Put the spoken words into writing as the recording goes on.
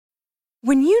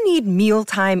When you need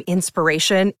mealtime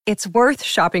inspiration, it's worth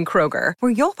shopping Kroger,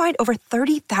 where you'll find over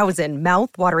 30,000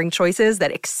 mouth-watering choices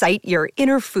that excite your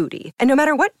inner foodie. And no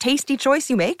matter what tasty choice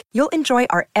you make, you'll enjoy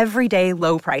our everyday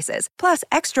low prices, plus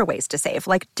extra ways to save,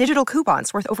 like digital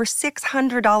coupons worth over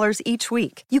 $600 each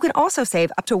week. You can also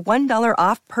save up to $1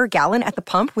 off per gallon at the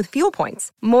pump with fuel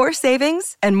points. More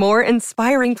savings and more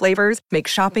inspiring flavors make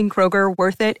shopping Kroger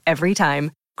worth it every time.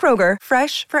 Kroger,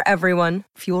 fresh for everyone.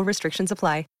 Fuel restrictions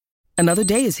apply. Another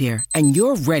day is here, and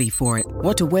you're ready for it.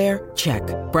 What to wear? Check.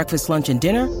 Breakfast, lunch, and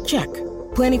dinner? Check.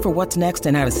 Planning for what's next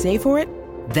and how to save for it?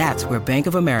 That's where Bank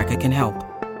of America can help.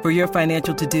 For your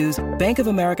financial to-dos, Bank of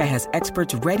America has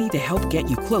experts ready to help get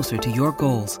you closer to your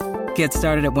goals. Get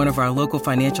started at one of our local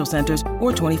financial centers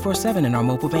or 24/7 in our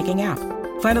mobile banking app.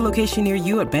 Find a location near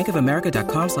you at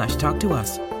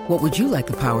bankofamerica.com/talktous. What would you like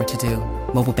the power to do?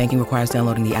 Mobile banking requires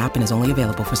downloading the app and is only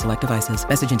available for select devices.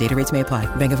 Message and data rates may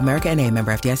apply. Bank of America N.A.,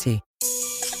 member FDIC.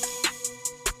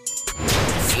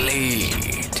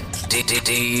 Fleet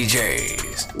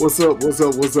DJs. What's up? What's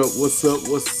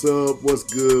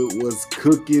good? What's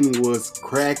cooking? What's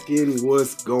cracking?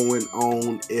 What's going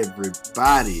on,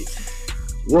 everybody?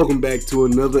 Welcome back to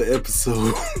another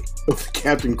episode of the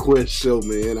Captain Quest Show,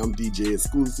 man. I'm DJ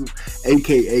Exclusive,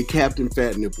 aka Captain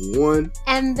Fat Nipple One.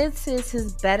 And this is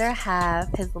his better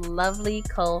half, his lovely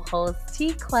co-host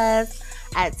T-Quest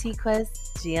at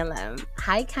T-Quest GLM.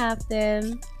 Hi,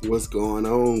 Captain. What's going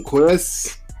on,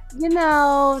 Quest? You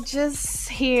know, just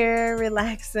here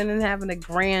relaxing and having a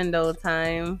grand old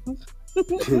time.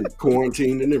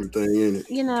 Quarantined and everything, ain't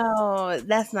it? You know,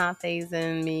 that's not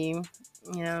phasing me.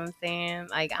 You know what I'm saying?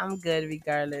 Like, I'm good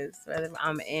regardless, whether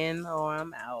I'm in or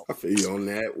I'm out. I feel you on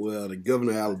that. Well, the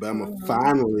governor of Alabama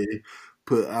finally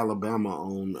put Alabama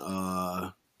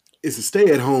on, it's a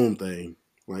stay-at-home thing.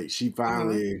 Like, she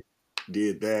finally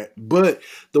did that. But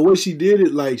the way she did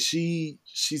it, like, she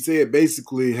said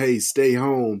basically, hey, stay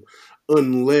home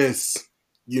unless,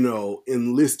 you know,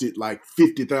 enlisted like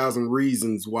 50,000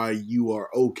 reasons why you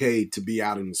are okay to be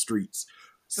out in the streets.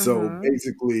 So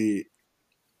basically,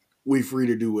 we free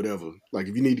to do whatever. Like,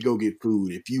 if you need to go get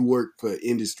food, if you work for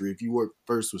industry, if you work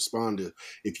first responder,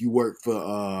 if you work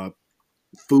for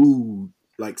food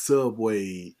like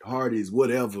Subway, Hardee's,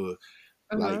 whatever,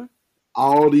 like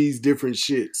all these different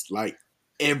shits, like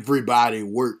everybody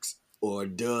works or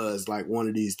does like one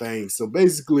of these things. So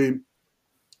basically,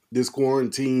 this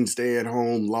quarantine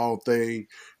stay-at-home law thing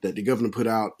that the governor put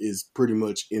out is pretty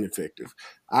much ineffective.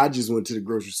 I just went to the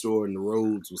grocery store and the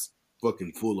roads was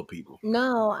fucking full of people.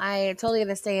 No, I totally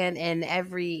understand, and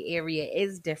every area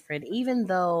is different. Even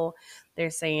though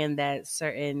they're saying that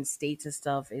certain states and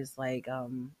stuff is like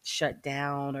shut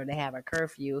down or they have a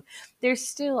curfew, they're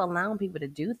still allowing people to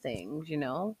do things, you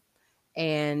know.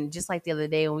 And just like the other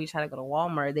day when we tried to go to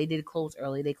Walmart, they did close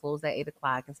early. They closed at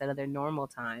 8:00 instead of their normal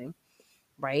time,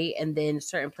 right? And then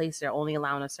certain places are only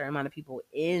allowing a certain amount of people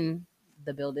in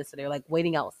the building, so they're like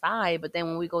waiting outside. But then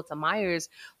when we go to Myers,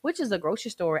 which is a grocery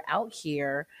store out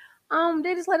here,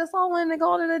 they just let us all in and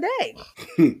go to the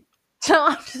day. So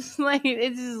I'm just like,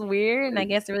 it's just weird. And I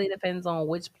guess it really depends on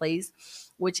which place,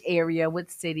 which area, which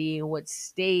city, which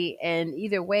state. And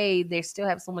either way, they still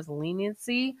have so much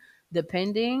leniency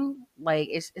depending. Like,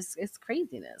 it's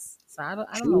craziness. So I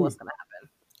don't know what's gonna happen.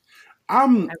 I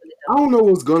don't know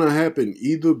what's gonna happen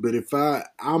either, but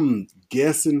I'm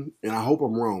guessing, and I hope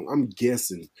I'm wrong, I'm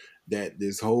guessing that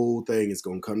this whole thing is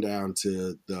gonna come down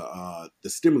to the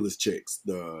stimulus checks,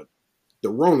 the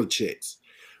Rona checks.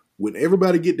 When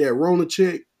everybody get that Rona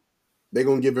check, they're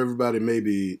gonna give everybody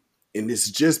maybe, and this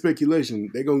is just speculation,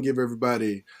 they're gonna give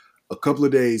everybody a couple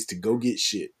of days to go get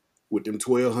shit with them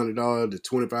 $1,200 to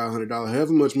 $2,500,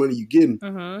 however much money you getting,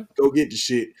 go get the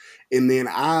shit, and then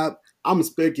I'm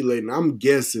speculating. I'm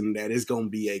guessing that it's going to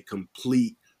be a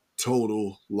complete,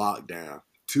 total lockdown.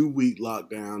 2-week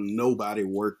lockdown. Nobody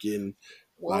working.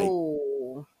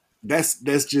 Whoa. Like,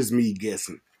 that's just me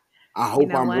guessing. I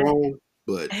hope I'm wrong,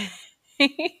 but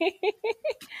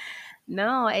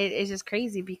no, it's just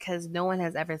crazy because no one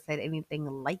has ever said anything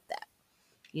like that.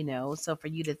 You know, so for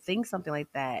you to think something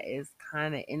like that is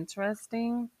kind of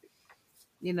interesting.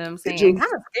 You know what I'm saying? And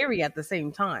kind of scary at the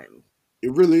same time.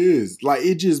 It really is. Like,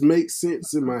 it just makes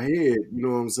sense in my head. You know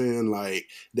what I'm saying? Like,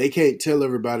 they can't tell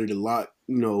everybody to lock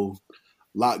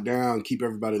down, keep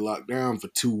everybody locked down for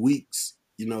 2 weeks,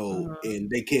 you know, and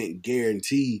they can't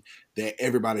guarantee that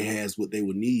everybody has what they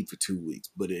would need for 2 weeks.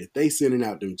 But if they sending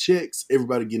out them checks,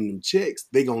 everybody getting them checks,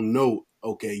 they gonna know,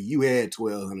 okay, you had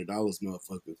 $1,200,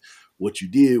 motherfucker. What you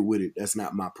did with it, that's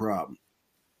not my problem.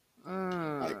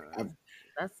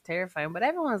 That's terrifying. But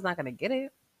everyone's not gonna get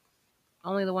it.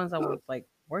 Only the ones that work like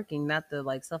working, not the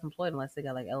like self-employed unless they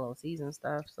got like LLCs and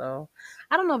stuff. So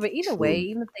I don't know, but either way, True.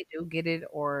 even if they do get it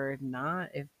or not,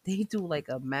 if they do like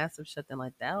a massive shutdown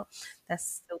like that, that's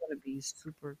still gonna be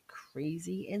super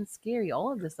crazy and scary.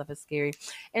 All of this stuff is scary.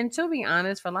 And to be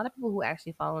honest, for a lot of people who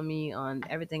actually follow me on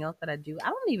everything else that I do, I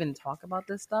don't even talk about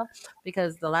this stuff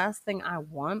because the last thing I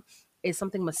want is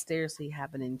something mysteriously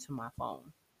happening to my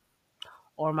phone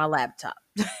or my laptop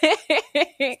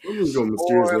Something's gonna or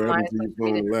mysteriously my happen to your social media.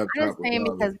 phone, I'm laptop, just saying regardless.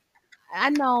 because I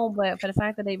know, but for the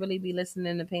fact that they really be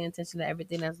listening and paying attention to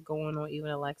everything that's going on, even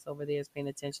Alexa over there is paying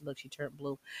attention. Look, she turned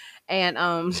blue, and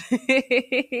I'm just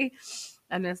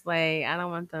like I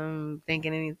don't want them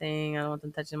thinking anything. I don't want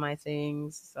them touching my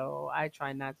things, so I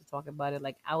try not to talk about it.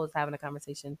 Like I was having a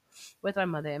conversation with my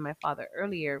mother and my father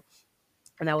earlier,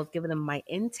 and I was giving them my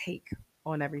intake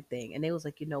on everything, and they was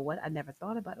like, you know what? I never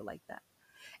thought about it like that.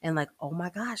 And like, oh my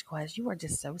gosh, Quaz, you are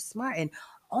just so smart. And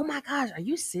oh my gosh, are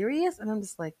you serious? And I'm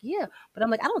just like, yeah. But I'm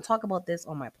like, I don't talk about this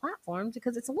on my platforms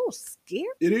because it's a little scary.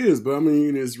 It is, but I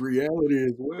mean, it's reality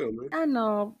as well, man. I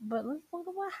know, but let's talk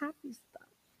about happy stuff.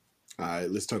 All right,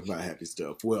 let's talk about happy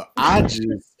stuff. Well, I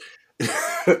just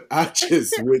I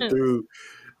just went through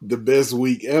the best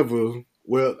week ever.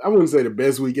 Well, I wouldn't say the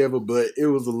best week ever, but it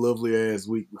was a lovely ass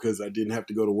week because I didn't have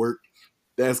to go to work.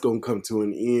 That's gonna come to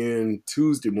an end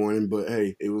Tuesday morning, but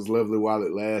hey, it was lovely while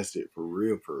it lasted. For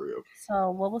real, for real.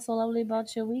 So, what was so lovely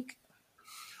about your week?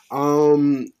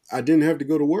 I didn't have to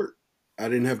go to work. I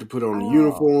didn't have to put on a Oh,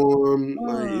 uniform.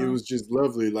 Like it mm, was just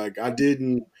lovely. Like I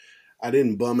didn't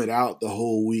bum it out the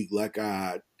whole week like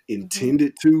I hmm,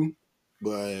 intended to,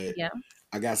 but yeah,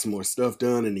 I got some more stuff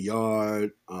done in the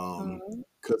yard. mm,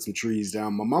 Cut some trees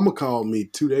down. My mama called me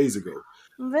 2 days ago,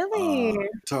 really,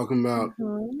 talking about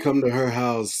hmm, come to her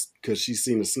house because she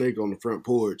seen a snake on the front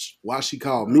porch. Why she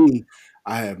called hmm. me,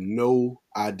 I have no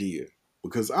idea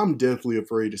because I'm definitely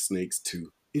afraid of snakes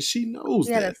too, and she knows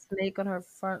She had a that. snake on her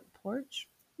front porch.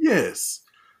 Yes,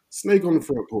 snake on the Mm,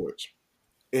 front porch,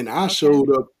 and I okay.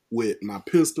 showed up with my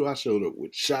pistol. I showed up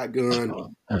with shotgun.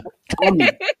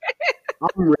 I'm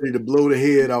I'm ready to blow the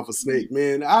head off a snake,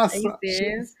 man. Are you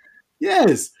serious?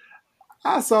 Yes,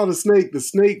 I saw the snake. The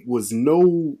snake was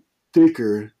no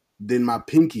thicker than my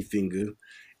pinky finger,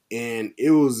 and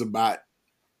it was about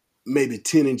maybe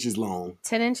 10 inches long,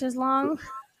 10 inches long?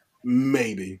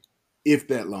 maybe if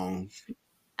that long.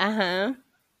 Uh huh.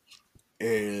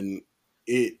 And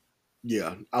it,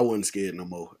 yeah, I wasn't scared no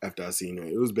more after I seen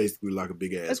it. It was basically like a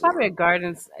big It's ass probably a worm.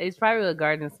 garden. It's probably a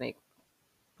garden snake.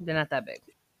 They're not that big.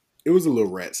 It was a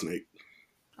little rat snake.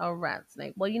 A rat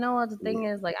snake. Well, you know what the thing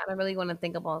is? Like, I don't really want to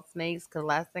think about snakes because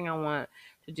last thing I want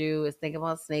to do is think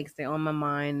about snakes. They're on my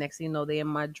mind. Next thing you know, they're in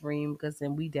my dream because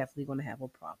then we definitely going to have a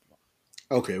problem.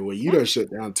 Okay, well, you Okay. done shut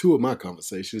down two of my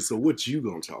conversations. So what you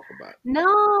gonna talk about? No,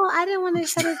 I didn't want to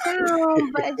shut it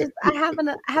down, but it just I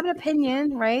have an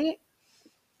opinion, right?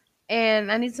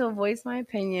 And I need to voice my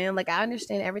opinion. Like I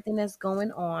understand everything that's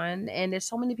going on, and there's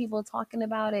so many people talking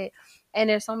about it, and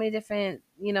there's so many different,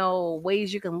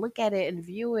 ways you can look at it and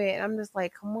view it. And I'm just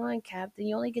like, come on, Captain,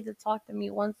 you only get to talk to me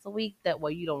once a week. That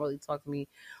way, you don't really talk to me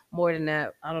more than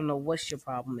that. I don't know what your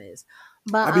problem is,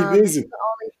 but I be busy.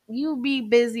 you be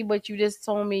busy, but you just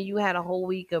told me you had a whole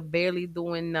week of barely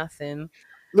doing nothing.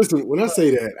 Listen, when I But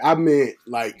say that, I meant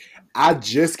like I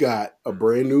just got a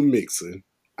brand new mixer.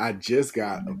 I just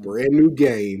got a brand new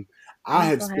game. I I'm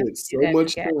have so happy spent you so got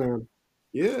much Cat. time.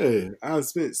 Yeah, I've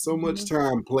spent so much Mhm.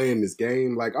 time playing this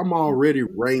game. Like I'm already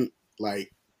ranked like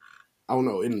I don't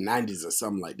know in the 90s or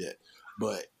something like that.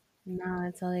 But No,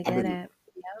 I totally I've get been it.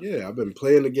 yeah, I've been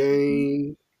playing the Mhm.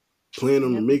 game, playing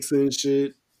on the Yep. mixer and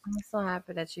shit. I'm so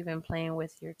happy that you've been playing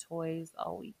with your toys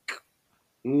all week.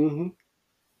 Hmm.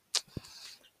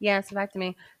 Yeah, so back to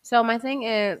me. So my thing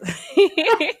is,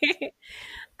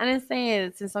 I'm just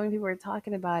saying, since so many people are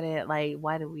talking about it, like,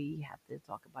 why do we have to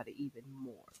talk about it even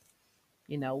more?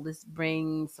 Let's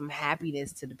bring some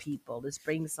happiness to the people. Let's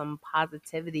bring some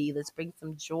positivity. Let's bring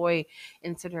some joy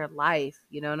into their life.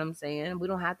 You know what I'm saying? We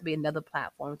don't have to be another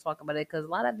platform to talk about it because a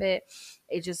lot of it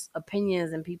is just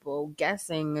opinions and people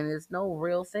guessing, and it's no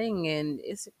real thing. And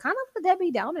it's kind of a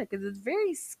Debbie Downer because it's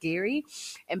very scary,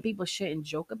 and people shouldn't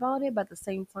joke about it. But at the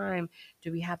same time,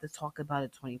 do we have to talk about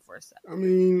it 24/7? I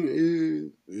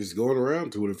mean, it's going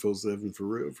around 24/7 for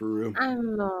real, for real. I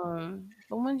don't know.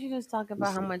 But why don't you just talk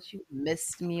about how Listen, much you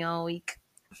missed me all week?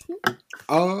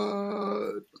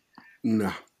 uh,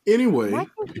 nah. Why Anyway,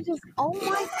 can't you just? Oh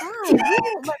my god, you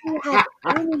won't let me have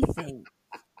anything.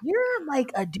 You're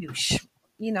like a douche.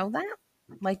 You know that?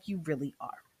 Like you really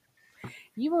are.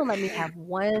 You won't let me have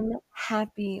one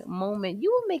happy moment.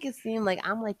 You will make it seem like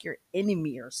I'm like your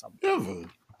enemy or something.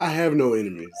 never. I have no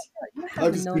enemies. You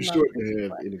have Life is no too love short for to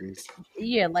have anybody. enemies.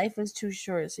 Yeah, life is too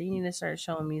short, so you need to start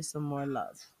showing me some more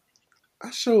love.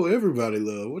 I show everybody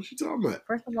love. What you talking about?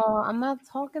 First of all, I'm not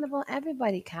talking about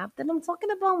everybody, Captain. I'm talking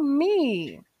about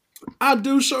me. I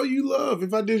do show you love.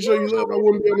 If I didn't show You you don't show love, I me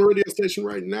wouldn't be on the radio station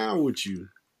right now with you.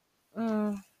 some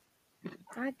love.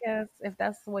 I guess if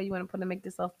that's the way you want to put it, make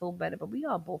yourself feel better. But we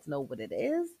all both know what it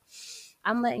is.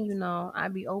 I'm letting you know. I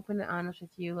be open and honest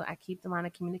with you. I keep the line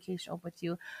of communication open with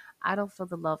you. I don't feel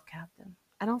the love, Captain.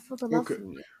 I don't feel the love Okay.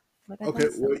 from you. But I Okay.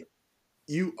 don't feel Well, it.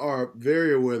 you are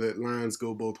very aware that lines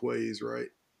go both ways, right?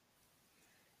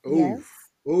 Oh,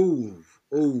 Yes. oh,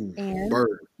 oh, And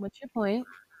bird. what's your point?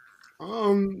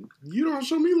 You don't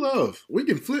show me love. We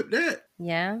can flip that.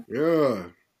 Yeah.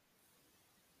 Yeah,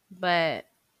 But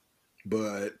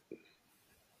but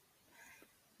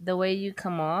the way you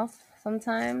come off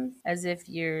sometimes as if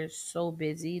you're so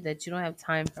busy that you don't have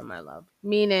time for my love.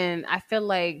 Meaning, I feel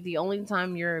like the only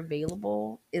time you're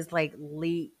available is like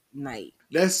late night.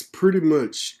 that's pretty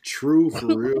much true for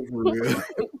real, for real.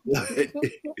 Like,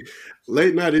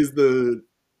 late night is the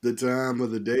time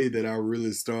of the day that I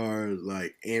really start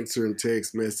like answering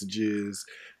text messages,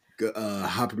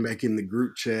 hopping back in the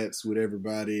group chats with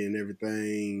everybody and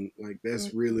everything. Like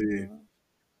that's really Mhm.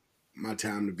 my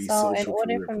time to be So, in social for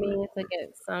order real, for for real. me to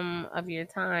get some of your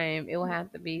time, it will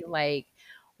have to be like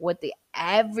what the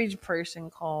average person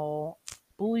call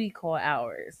booty call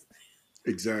hours.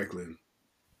 Exactly.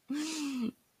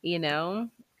 You know?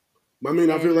 I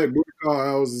mean, I feel And like booty call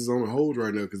hours is on hold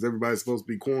right now because everybody's supposed to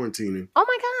be quarantining. oh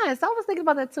my gosh, I was thinking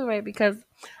about that too, right? Because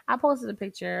I posted a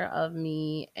picture of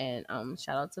me and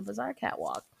shout out to Bazaar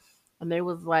Catwalk. And there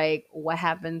was like, what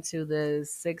happened to the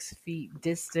 6 feet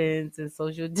distance and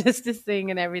social distancing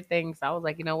and everything? So I was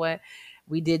like, you know what?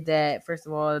 We did that. First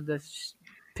of all, the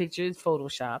picture is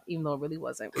Photoshop, even though it really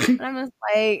wasn't. And I'm just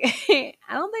like,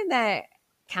 I don't think that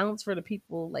counts for the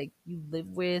people like you live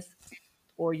with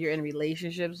or you're in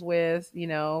relationships with,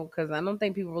 because I don't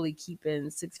think people really keeping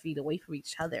 6 feet away from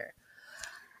each other.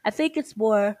 I think it's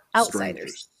more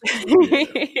outsiders. Strangers.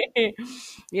 Yeah.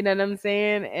 You know what I'm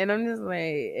saying? And I'm just like,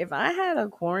 if I had a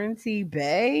quarantine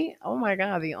bay, oh my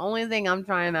God, the only thing I'm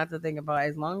trying not to think about,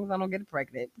 as long as I don't get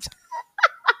pregnant.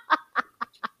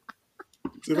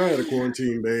 So if I had a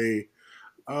quarantine bay,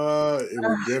 it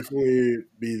would definitely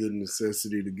be the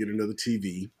necessity to get another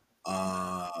TV.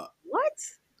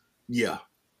 What? Yeah.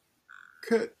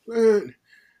 Man,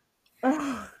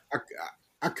 Ugh.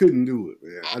 I couldn't do it,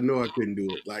 man. I know I couldn't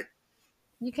do it. Like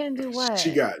You can do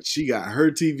she what? got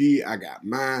her TV, I got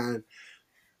mine.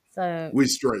 So, We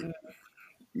straight.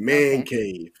 Man okay.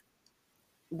 cave.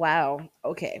 Wow.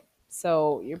 Okay.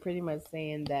 So you're pretty much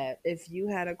saying that if you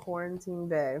had a quarantine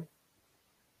bay,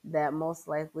 that most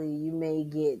likely you may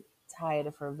get tired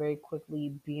of her very quickly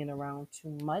being around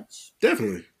too much.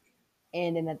 Definitely.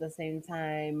 And then at the same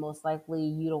time, most likely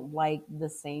you don't like the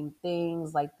same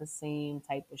things, like the same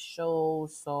type of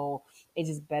shows. So it's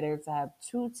just better to have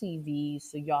two TVs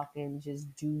so y'all can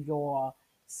just do your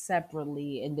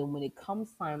separately. And then when it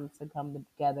comes time to come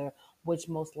together, which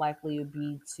most likely would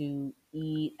be to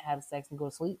eat, have sex, and go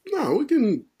to sleep. No, we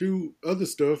can do other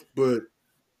stuff, but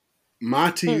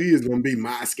my TV is gonna be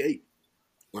my escape.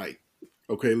 Like,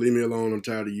 okay, leave me alone. I'm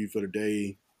tired of you for the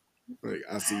day. Like,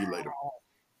 I'll see you later.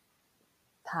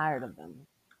 Tired of them.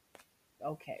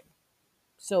 Okay.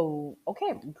 So,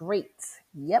 okay, great.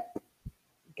 Yep,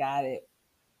 got it.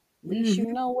 At least you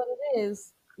Mhm. know what it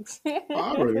is.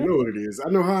 I already know what it is. I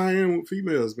know how I am with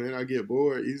females, man. I get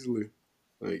bored easily.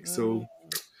 Like, Mm, so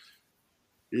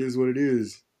it is what it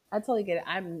is. I totally get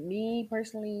it. Me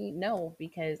personally, no,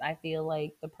 because I feel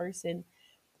like the person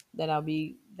that'll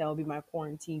be my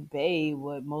quarantine bae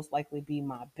would most likely be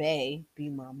my bae, be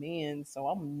my man. So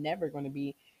I'm never going to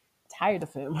be tired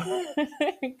of him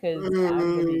because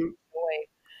I'm going to Um, enjoy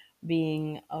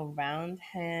being around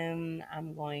him.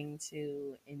 I'm going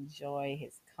to enjoy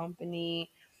his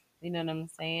company. You know what I'm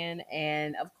saying?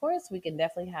 And of course, we can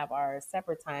definitely have our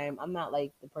separate time. I'm not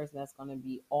like the person that's going to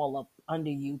be all up under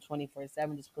you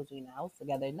 24/7 just because we're in the house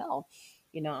together. No.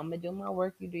 I'm going to do my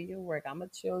work, you do your work. I'm going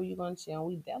to chill, you're going to chill.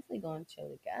 We definitely going to chill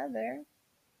together.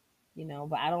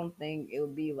 But I don't think it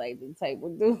would be like the type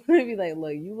of dude. It'd be like,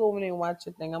 look, you go over there and watch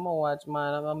your thing. I'm going to watch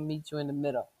mine. I'm going to meet you in the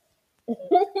middle.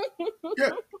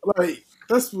 yeah, like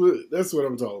that's what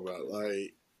I'm talking about.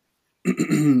 Like,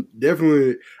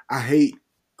 definitely, I hate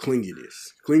clinginess.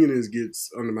 Clinginess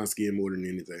gets under my skin more than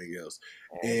anything else.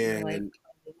 You don't like And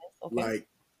okay. like,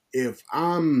 if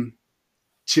I'm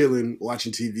chilling,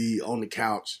 watching TV on the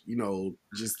couch,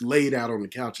 just laid out on the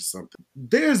couch or something.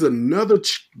 There's another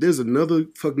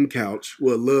fucking couch,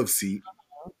 well, a love seat.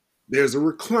 There's a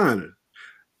recliner.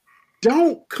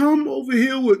 don't come over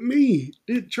here with me.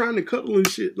 They're trying to cuddle and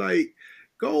shit. Like,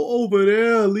 go over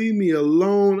there, leave me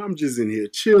alone. I'm just in here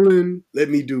chilling. Let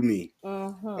me do me.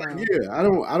 Like, yeah, I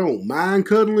don't mind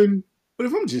cuddling, but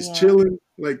if I'm just chilling,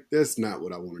 like, that's not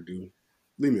what I want to do.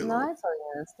 Leave me alone. No, I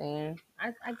totally understand.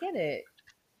 I get it.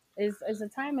 It's a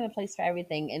time and a place for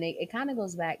everything, and it kind of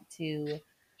goes back to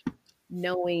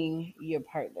knowing your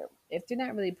partner. If they're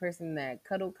not really a person that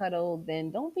cuddle,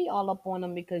 then don't be all up on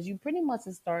them, because you pretty much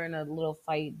is starting a little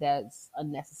fight that's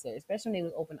unnecessary, especially when they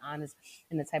was open, honest,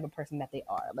 and the type of person that they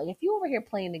are. Like, if you over here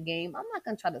playing the game, I'm not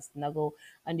gonna try to snuggle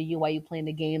under you while you playing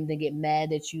the game, then get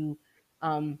mad that you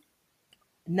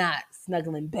not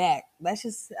snuggling back. That's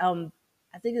just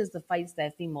I think it's the fights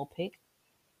that female pick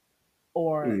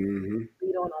or lead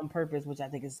on purpose, which I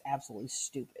think is absolutely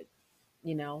stupid,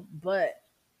 but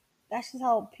that's just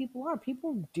how people are.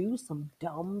 People do some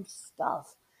dumb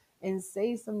stuff and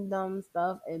say some dumb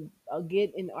stuff and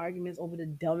get in arguments over the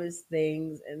dumbest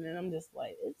things. And then I'm just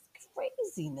like, it's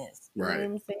craziness. You know what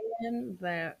I'm saying? But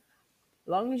as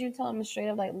long as you tell them straight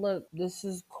up, like, look, this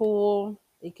is cool.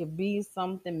 It could be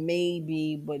something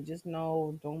maybe, but just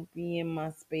know, don't be in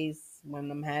my space when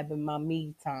I'm having my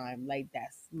me time. Like,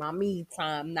 that's my me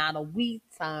time, not a we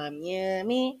time. You know what I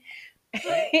mean?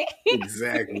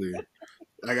 Exactly.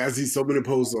 Like, I see so many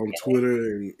posts on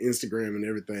Twitter and Instagram and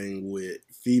everything with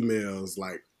females,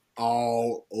 like,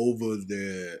 all over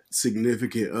their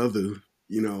significant other,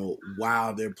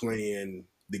 while they're playing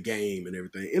the game and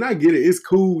everything. And I get it. It's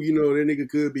cool. That nigga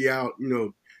could be out,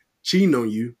 cheating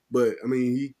on you. But, I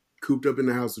mean, he cooped up in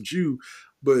the house with you.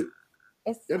 But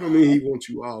that don't mean he wants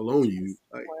you all on you.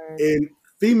 Like, and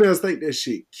females think that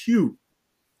shit cute.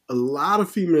 A lot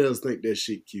of females think that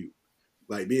shit cute.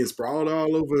 Like, being sprawled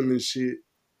all over him and shit.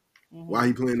 While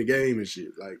he playing the game and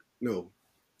shit. Like, no,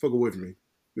 fuck away from me.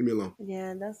 Leave me alone.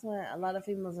 Yeah, that's why a lot of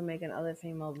females are making other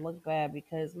females look bad,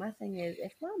 because my thing is,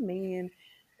 if my man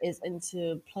is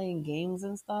into playing games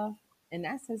and stuff, and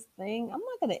that's his thing, I'm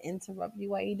not going to interrupt you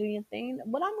while you do your thing.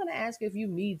 But I'm going to ask you if you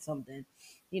need something,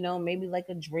 maybe like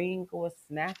a drink or a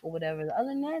snack or whatever. Other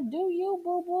than that, do you,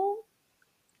 boo-boo?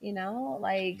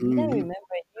 Like, you got to remember,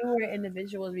 you were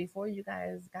individuals before you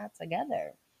guys got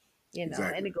together.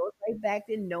 Exactly. And it goes right back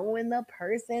to knowing the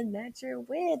person that you're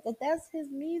with. That's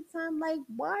his me time. Like,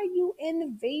 why are you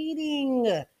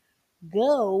invading?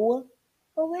 Go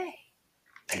away.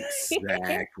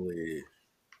 Exactly.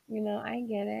 I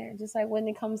get it. Just like when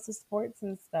it comes to sports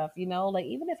and stuff, like,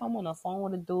 even if I'm on the phone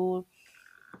with a dude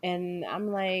and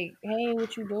I'm like, hey,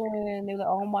 what you doing? They're like,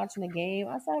 oh, I'm watching the game.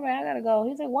 I said, all right, I gotta go.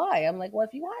 He's like, why? I'm like, well,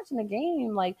 if you're watching the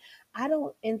game, like, I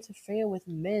don't interfere with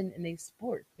men in a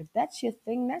sport. If that's your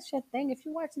thing, that's your thing. If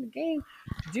you're watching the game,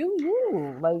 do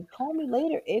you. Like, call me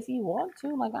later if you want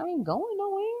to. Like, I ain't going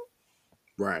nowhere.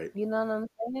 Right. You know what I'm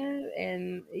saying?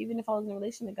 And even if I was in a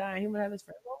relationship with a guy and he would have his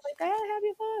friends, I was like, go ahead, have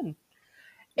your fun.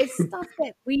 It's stuff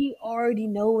that we already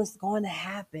know is going to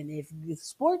happen. If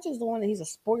sports is the one, he's a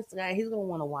sports guy, he's going to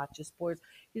want to watch his sports.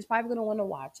 He's probably going to want to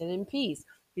watch it in peace.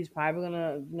 He's probably going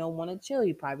to, want to chill.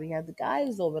 He probably have the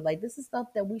guys over. Like, this is stuff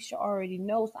that we should already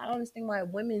know. So I don't understand why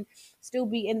women still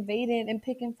be invading and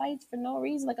picking fights for no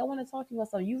reason. Like, I want to talk to you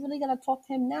about something. You really got to talk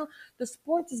to him now. The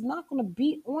sports is not going to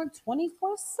be on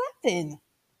 24/7.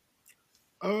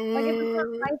 Like, if it's not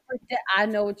fight for death, I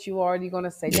know what you already gonna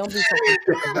say. Don't be so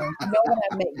predictable. You know what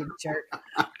I meant, you jerk.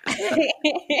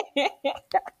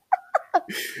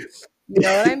 You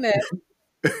know what I meant.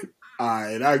 All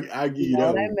right, I give you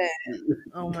that. What I meant.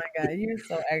 Oh my God, you're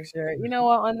so extra. You know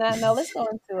what? On that note, let's go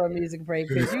into a music break,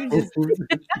 because you just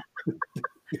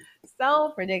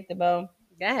so predictable.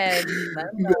 Go ahead.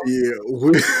 Yeah,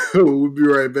 we'll be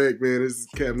right back, man. This is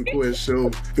Captain Quest Show.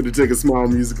 Gonna take a small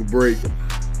musical break.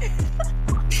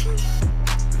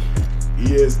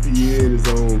 ESPN is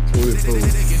on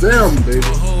 24/7, baby.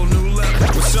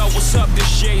 What's up,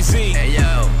 this Jay-Z. Hey,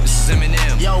 yo, this is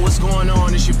Eminem. Yo, what's going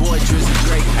on? It's your boy, Drizzy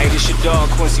Drake. Hey, this your dog,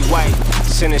 Quincy White.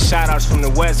 Sending shout-outs from the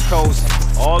West Coast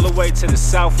all the way to the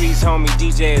Southeast, homie,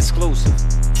 DJ Exclusive.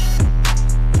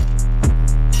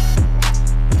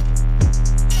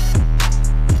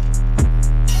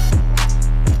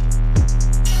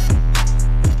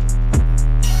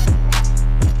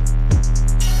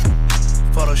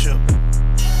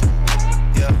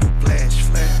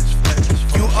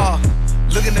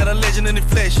 In the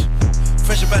flesh,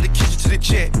 fresh about the kitchen to the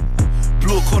jet.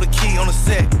 Blew a quarter key on the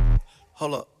set.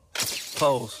 Hold up,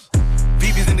 pose.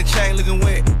 BB's in the chain looking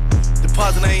wet.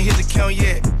 Deposit, I ain't hit the count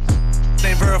yet.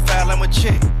 Ain't verified like my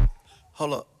check.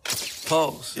 Hold up,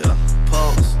 pose, yeah,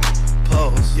 pose,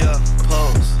 yeah,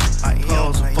 pose. I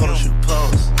am, photo shoot,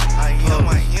 pose. I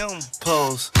am,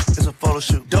 pose. It's a photo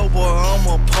shoot. Dope boy, I'm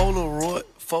a Polaroid.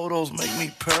 photos make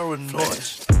me paranoid.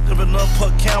 Living up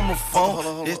her camera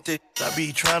phone. This thing I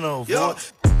be trying to avoid.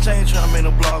 Ain't trying to make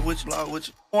no blog with you.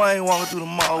 I ain't walking through the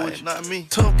mall with you. Not me.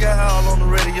 Tough guy all on the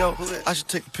radio. I should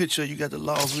take a picture. You got the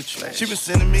laws with you. She been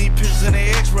sending me pictures in the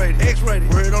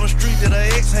X-rated. Word on the street that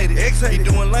her ex hated. He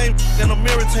doing lame, then I'm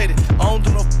irritated. I don't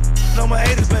do no my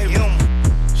 80s, baby.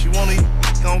 She wanna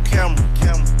eat on camera.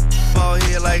 Ball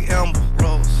head like Amber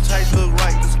Rose. Tights look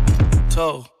right. This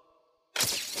toe.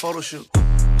 Photo shoot.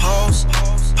 Pause.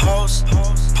 Photo shoot.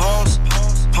 Pause.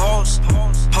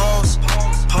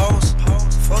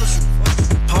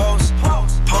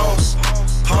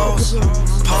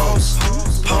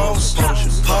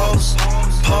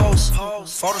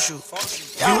 Photo shoot.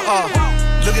 You are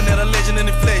looking at a legend in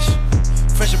the flesh.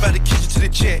 Fresh about the kitchen to the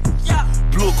check.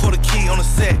 Blew a quarter key on the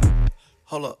set.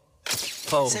 Hold up.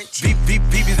 Pose.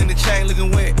 BB's in the chain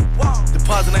looking wet.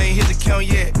 Deposit I ain't hit the count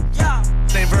yet.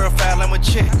 Ain't verified like my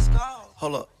check.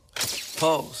 Hold up.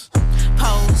 Pose.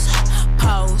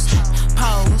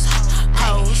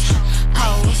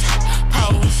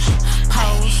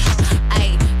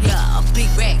 Ayy, yeah, big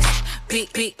racks,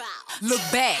 big, look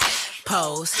back,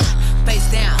 pose,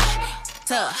 face down,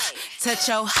 touch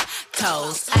your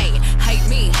toes. Ayy, hate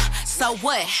me, so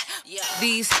what?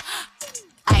 These,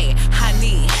 ayy, I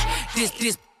need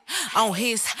this on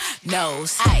his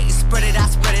nose. Ayy, spread it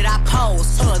out,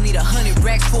 pose. Need 100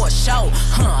 racks for a show.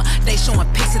 They showing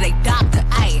pics of they doctor.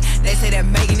 Ayy, they say that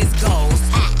Megan is goals.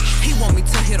 He want me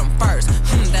to hit him first.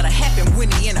 That'll happen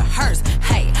when he in a hearse.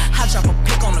 Hey, I drop a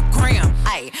pic on the gram.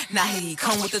 Ayy, now he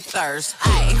come with the thirst.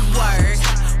 Ayy, work,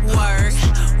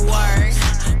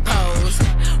 pose,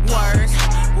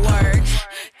 work,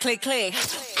 click,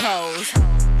 pose.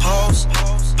 Pose.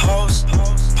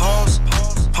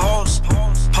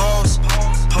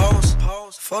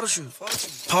 Photo shoot.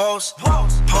 Pause.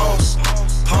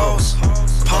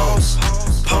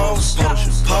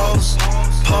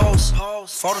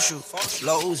 Photo shoot.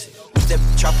 Low Uzi. That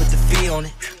bitch, I put the fee on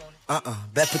it.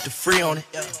 Bet put the free on it.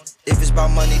 If it's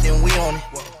about money, then we on it.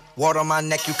 Water on my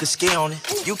neck, you could ski on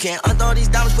it. You can't undo all these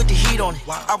diamonds, put the heat on it.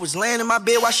 I was laying in my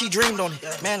bed while she dreamed on it.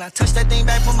 Man, I touched that thing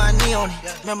back, put my knee on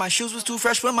it. Man, my shoes was too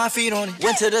fresh, put my feet on it.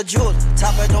 Went to the jeweler,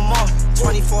 top of the morning,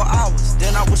 24 hours.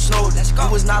 Then I was snowed.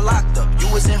 You was not locked up, you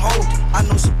was in holding. I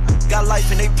know some got life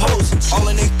in they poses, all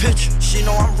in they picture. She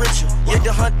know I'm richer. Yeah,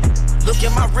 the hunt. Look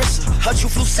at my wrist, her you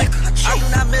flew sicker. I do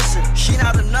not miss her, she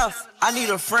not enough. I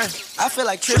need a friend, I feel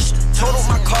like Trisha. Totaled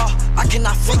my car, I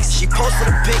cannot fix it. She posed for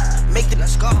the pic, make the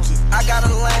skunky. I got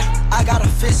a lamb, I got a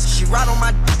fist. She ride on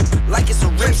my like it's a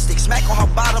ripstick. Smack on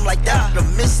her bottom like that, the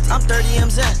mist. I'm 30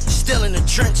 M's in, still in the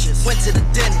trenches. Went to the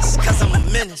dentist, cause I'm a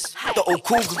menace. The old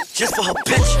cougar, just for her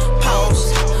picture.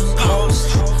 Pose.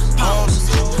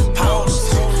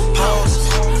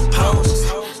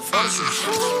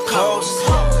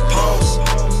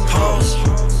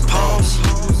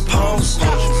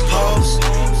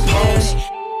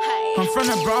 I'm from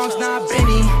the Bronx, not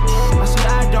Benny. I swear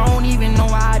I don't even know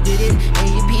why I did it.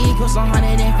 AP costs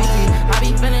 150. I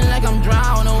be feeling like I'm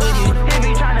drowning with you. If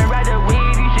you tryna ride the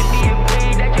wave, you should be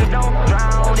afraid that you don't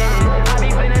drown in it. I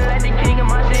be feeling like the king of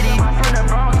my city. From the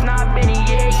Bronx, not Benny,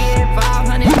 yeah.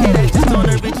 500K, that's just on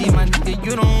the Richie, my nigga.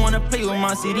 You don't wanna play with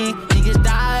my city. Niggas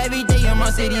die every day in my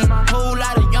city. Whole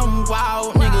lot of young,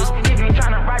 wild niggas. If you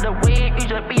tryna ride the wave, you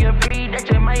should be afraid that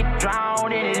you might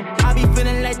drown in it. I be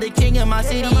feeling like the king of my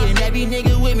city. And every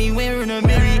nigga with me wearing a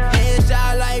mirror.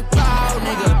 Headshot like pow,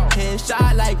 nigga.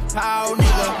 Headshot like pow,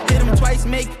 nigga. Hit him twice,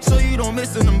 make sure you don't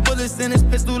miss him. Them bullets in his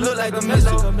pistol look like a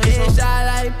missile. Headshot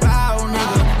like pow,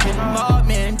 nigga. Hit him hard,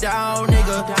 man, down,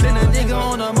 nigga. Send a nigga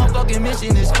on a motherfucking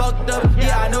mission. It's fucked up,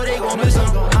 yeah, I know they gon' miss him.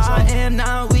 I am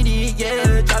not with it,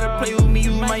 yeah. Try to play with me,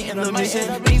 you might end up missing.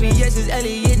 BBS is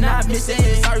Elliot, not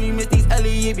missing. Sorry, miss these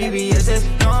Elliot BBS's.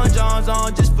 John John's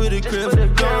on just for the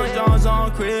crib. John John's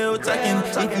on crib,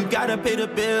 tucking. If you gotta pay the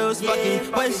bills, fuck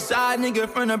it. West side nigga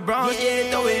from the Bronx,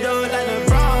 yeah. Throw it up like the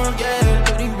Bronx, yeah.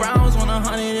 30 rounds,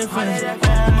 100 and friends.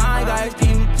 Oh my guys,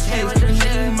 keep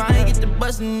chasing. Might get the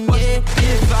bustin', yeah.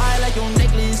 Get fly like your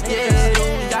necklace, yeah.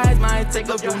 Those guys might take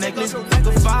up your necklace. Like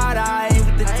a 5-eye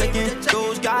with the taking.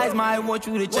 Those guys might want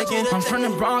you to check in. I'm from the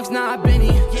Bronx, not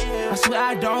Benny. I swear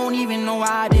I don't even know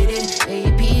why I did it.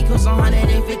 AP costs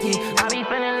 150. I be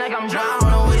feeling like I'm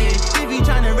drowning with it. If you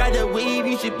tryna ride the wave,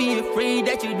 you should be afraid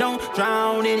that you don't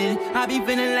drown in it. I be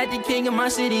feeling like the king of my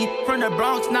city. From the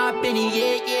Bronx, not Benny.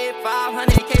 Yeah.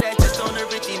 500K, that's just on the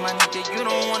Richie, my nigga. You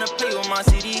don't wanna play with my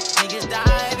city. Niggas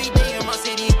die every day in my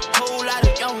city. Whole lot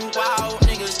of young, wild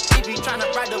niggas. If you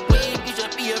tryna ride the wave, you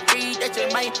should be afraid that you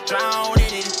might drown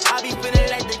in it. I be feeling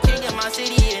like the king of my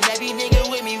city. And every nigga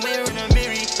with me wearing a mirror.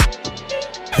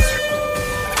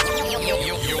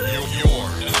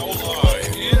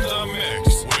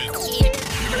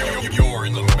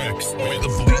 mix with the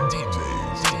Fleet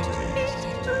DJs.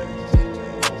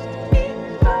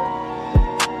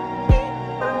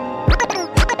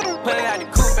 Put it out the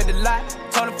coupe at the lot.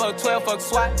 Told him fuck 12, fuck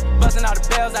SWAT. Busting all the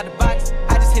bells out the box.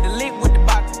 I just hit a lick with the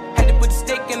box. Had to put the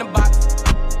stick in the box.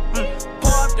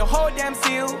 Pour up the whole damn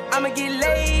seal. I'ma get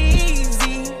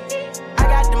lazy. I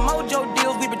got the mojo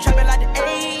deals. We been trapping like the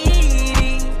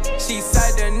 80s. She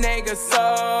said the nigga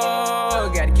so.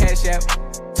 Got the cash out.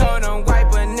 Told him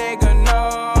wipe a nigga no.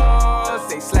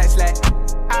 Say slash.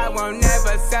 I won't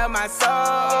never sell my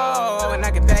soul. And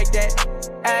I can back that.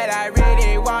 And I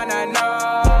really wanna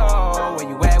know where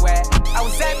you at, where? I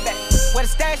was at back, where the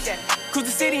stash at? Cruise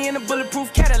the city in a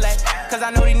bulletproof Cadillac. Cause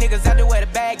I know these niggas out there where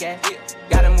the bag at.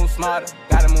 Gotta move smarter,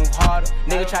 gotta move harder.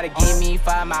 Nigga try to give me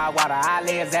 5 mile water. I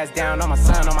lay his ass down on my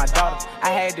son, on my daughter. I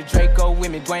had the Draco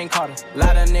with me, Dwayne Carter. A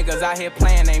lot of niggas out here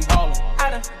playing, ain't ballin'.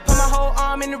 I done put my whole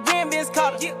arm in the rim, Vince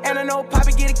Carter. And I know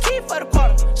Poppy get a key for the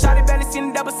quarter. Shawty barely seen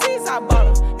the double C's, I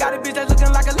bought her. Got a bitch that's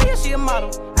looking like a Leah, she a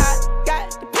model. I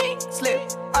got the pink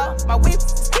slip, my whip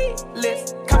is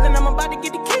keyless. Compton, I'm about to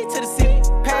get the key to the city.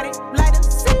 Patty, light up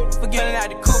the seat. Forgetting out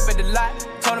the coupe at the lot.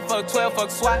 Told him fuck 12,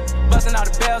 fuck SWAT. Busting all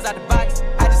the bells out the box.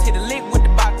 I just hit a lick with the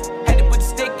box. Had to put the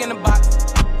stick in the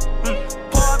box.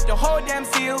 Pour up the whole damn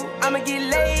seal. I'ma get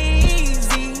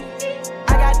lazy.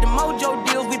 I got the mojo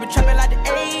deals. We been trapping like the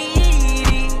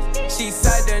 80s. She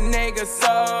said the nigga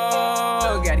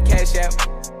so. Got the cash out.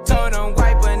 Told him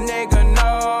wipe a nigga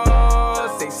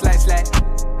no. Say slash.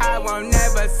 I won't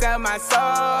never sell my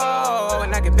soul.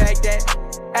 And I can back that.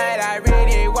 And I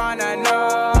really wanna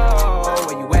know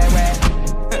where you at, where?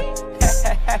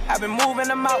 I've been moving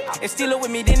them out. And steal it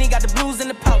with me, then he got the blues in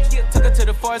the pouch. Took her to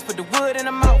the forest, put the wood in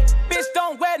her mouth. Bitch,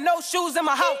 don't wear no shoes in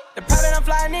my house. The private I'm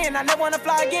flying in, I never wanna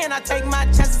fly again. I take my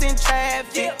chances in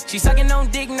traffic. She sucking on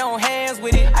dick, no hands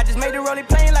with it. I just made the rolling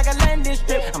plane like a landing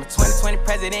strip. I'm a 2020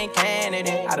 president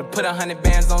candidate. I done put 100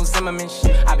 bands on Zimmerman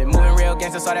shit. I been moving real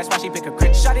gangster, so that's why she pick a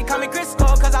crit. Shawty call me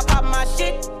Crisco, cause I pop my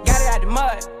shit. Got it out the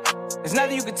mud. There's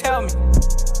nothing you can tell me.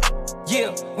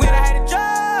 Yeah, when I had a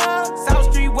job,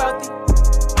 South Street wealthy.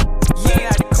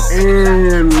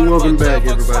 And welcome back,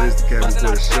 everybody. It's the Captain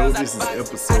Quest Show. This is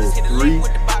episode 3.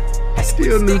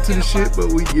 Still new to the shit,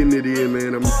 but we getting it in,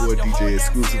 man. I'm your boy DJ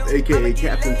Exclusive, aka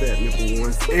Captain Fat Nipple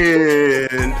 1.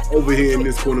 And over here in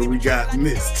this corner, we got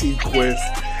Miss T Quest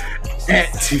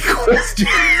at T Quest.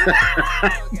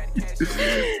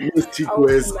 Miss T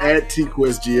Quest at T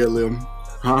Quest GLM.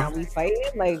 Huh? Are we fighting?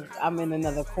 Like I'm in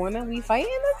another corner. We fighting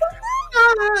or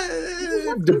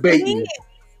something? Debating.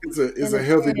 It's a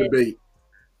healthy debate.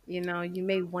 You know, you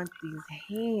may want these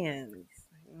hands.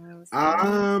 You know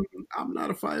I'm not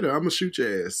a fighter. I'm gonna shoot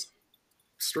your ass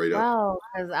straight up. Oh,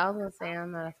 because I was gonna say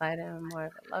I'm not a fighter. I'm more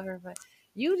of a lover, but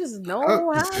you just know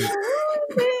how to do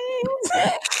things.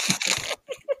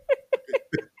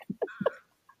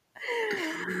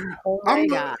 Oh my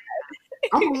God.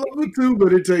 I'm a lover too,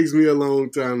 but it takes me a long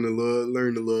time to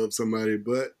learn to love somebody.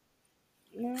 But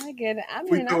no, I get it. I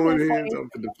mean, I've been fighting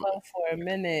for a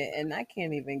minute, and I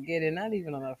can't even get it. Not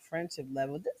even on a friendship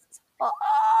level. This is hard.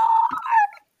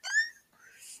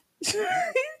 It's so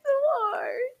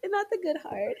hard, and not the good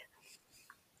hard.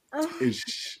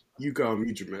 You call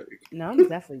me dramatic. No, I'm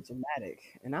definitely dramatic,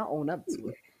 and I own up to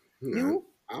it. You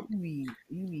be.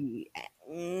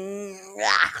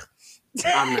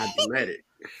 I'm not dramatic.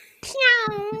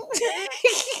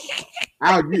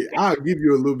 I'll give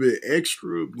you a little bit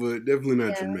extra, but definitely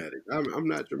not dramatic. I'm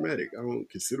not dramatic. I don't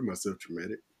consider myself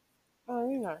dramatic. Oh,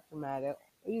 you're not dramatic.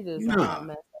 You just mess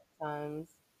up times.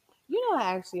 You know,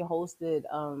 I actually hosted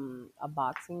a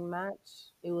boxing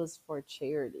match. It was for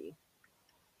charity.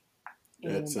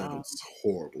 That sounds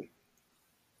horrible.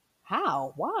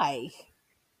 How? Why?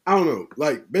 I don't know.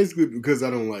 Like, basically because I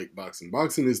don't like boxing.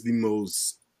 Boxing is the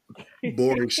most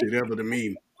boring shit ever to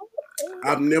me.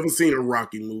 I've never seen a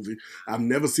Rocky movie. I've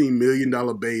never seen $1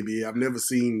 Million Baby. I've never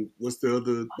seen, what's the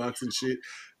other boxing shit?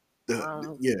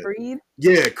 Creed?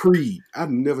 Yeah, Creed. I've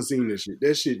never seen that shit.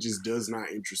 That shit just does not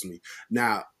interest me.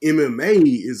 Now,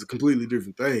 MMA is a completely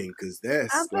different thing because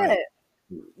that's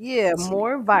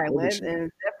more violent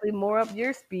and definitely more up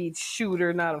your speed.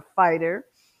 Shooter, not a fighter.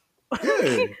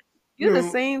 Yeah. You're the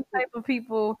same type of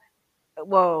people.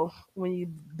 Well, when you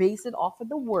base it off of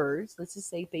the words, let's just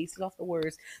say base it off the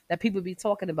words that people be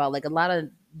talking about. Like a lot of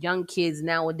young kids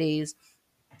nowadays,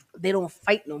 they don't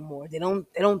fight no more. They don't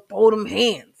throw them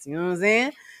hands. You know what I'm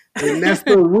saying? And that's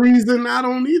the reason I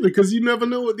don't either, because you never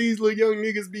know what these little young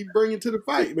niggas be bringing to the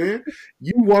fight, man.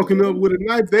 You walking up with a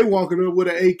knife, they walking up with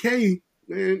an AK,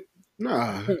 man.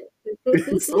 Nah,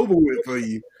 it's over with for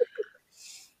you.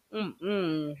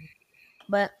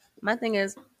 But my thing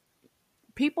is,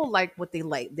 people like what they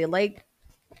like. They like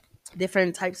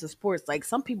different types of sports. Like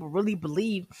some people really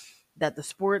believe that the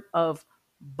sport of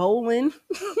bowling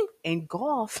and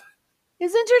golf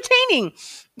is entertaining.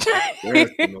 That's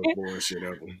the most bullshit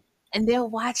ever. And they'll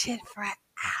watch it for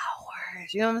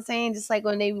hours. You know what I'm saying? Just like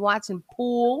when they be watching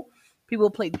pool, people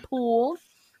play pool.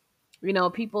 You know,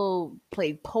 people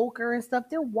play poker and stuff.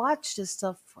 They'll watch this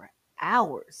stuff for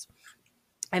hours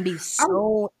and be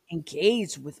so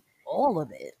engaged with all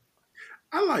of it.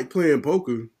 I like playing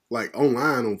poker, like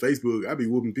online on Facebook. I be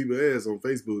whooping people's ass on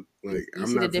Facebook. Like You I'm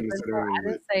see the not finna difference? sit down I with.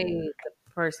 didn't say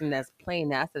the person that's playing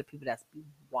that. I said the people that's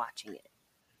watching it.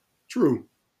 True.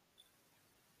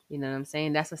 You know what I'm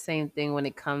saying? That's the same thing when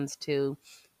it comes to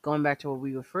going back to what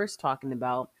we were first talking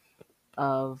about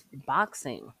of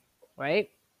boxing, right?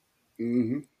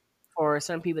 Mm-hmm. For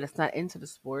certain people that's not into the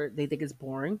sport, they think it's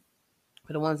boring.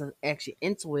 For the ones that actually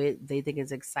into it, they think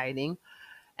it's exciting.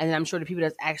 And then I'm sure the people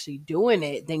that's actually doing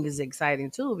it think it's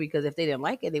exciting too, because if they didn't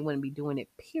like it, they wouldn't be doing it,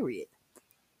 period.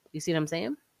 You see what I'm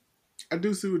saying? I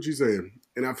do see what you're saying.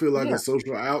 And I feel like Yeah. a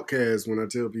social outcast when I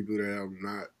tell people that I'm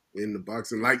not in the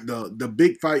boxing. Like the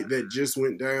big fight that just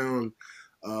went down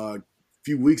a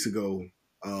few weeks ago.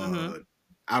 I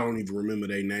don't even remember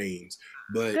their names.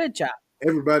 But Good job.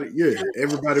 everybody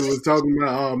was talking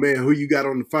about, oh man, who you got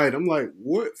on the fight? I'm like,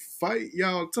 what fight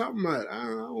y'all talking about? I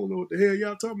don't know what the hell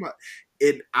y'all talking about.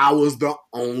 And I was the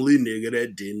only nigga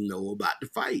that didn't know about the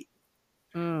fight.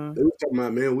 They were talking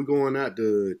about, man, we're going out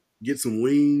to get some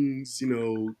wings, you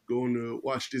know, going to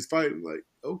watch this fight. I'm like,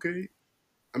 okay.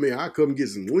 I mean, I come get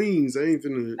some wings. I ain't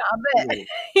finna. I bet.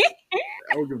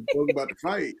 I don't give a fuck about the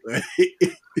fight.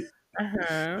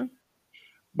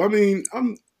 But I mean,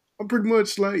 I'm pretty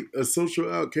much like a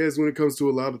social outcast when it comes to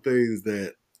a lot of things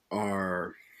that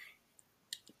are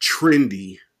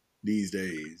trendy these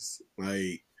days.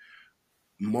 Like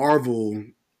Marvel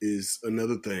is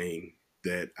another thing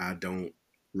that I don't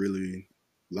really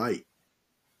like.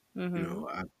 You know,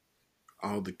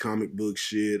 all the comic book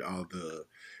shit, all the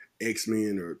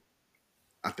X-Men, or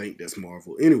I think that's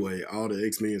Marvel. Anyway, all the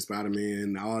X-Men,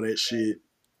 Spider-Man, all that shit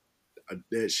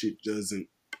doesn't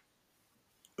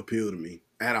appeal to me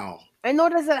at all. And nor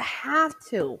does it have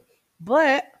to.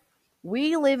 But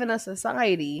we live in a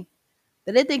society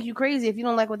that they think you crazy if you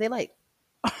don't like what they like.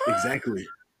 Exactly.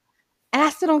 And I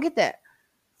still don't get that.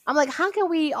 I'm like, how can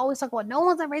we always talk about no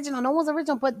one's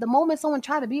original, but the moment someone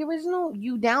try to be original,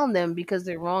 you down them because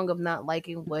they're wrong of not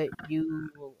liking what you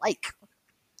like.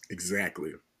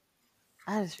 Exactly.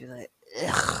 I just feel like,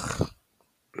 ugh.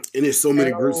 And there's so many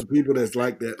groups of people that's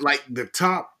like that. Like the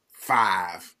top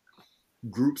 5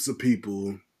 groups of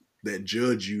people that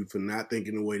judge you for not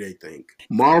thinking the way they think.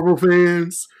 Marvel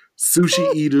fans,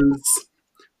 sushi eaters,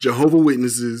 Jehovah's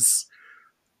Witnesses,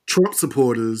 Trump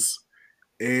supporters,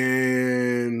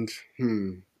 and I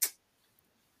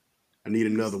need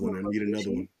another one.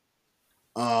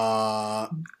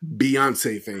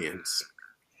 Beyonce fans.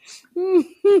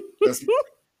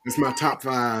 That's my top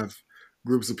 5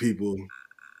 groups of people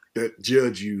that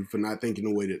judge you for not thinking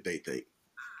the way that they think.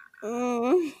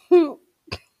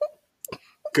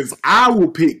 Because I will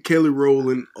pick Kelly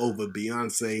Rowland over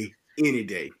Beyonce any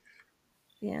day.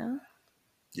 Yeah.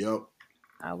 Yep.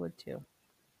 I would too.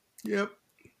 Yep.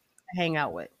 Hang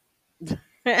out with.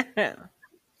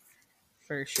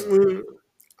 For sure.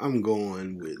 I'm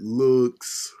going with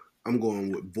looks. I'm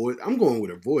going with voice. I'm going with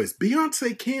her voice.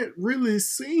 Beyonce can't really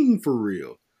sing for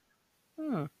real.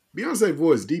 Beyonce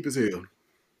voice deep as hell.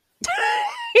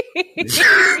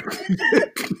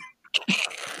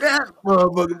 That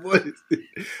motherfucking voice.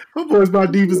 Her voice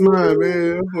about deep as mine,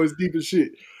 man. Her voice deep as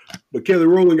shit. But Kelly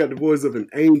Rowland got the voice of an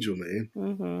angel,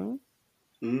 man.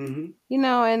 You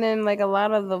know, and then like a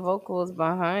lot of the vocals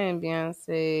behind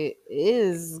Beyonce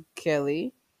is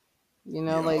Kelly. You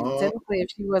know, like technically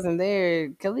if she wasn't there,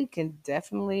 Kelly can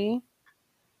definitely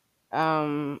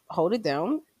hold it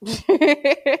down. She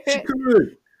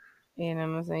could. You know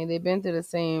what I'm saying? They've been through the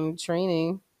same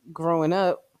training growing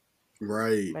up.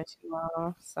 Right.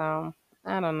 So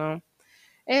I don't know.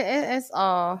 It's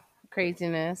all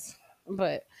craziness.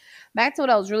 But back to what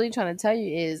I was really trying to tell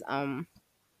you is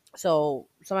so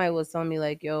somebody was telling me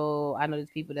like, yo, I know these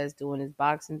people that's doing this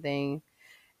boxing thing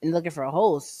and looking for a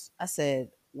host. I said,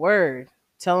 word,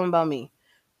 tell them about me.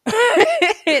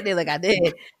 They're like, I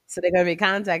did. So they're gonna be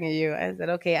contacting you. I said,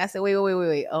 okay. I said, wait.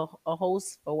 A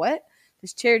host for what?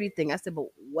 This charity thing. I said, but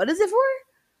what is it for?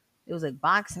 It was like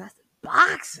boxing. I said,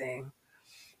 boxing?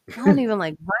 I don't even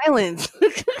like violence.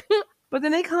 But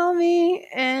then they called me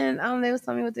and they was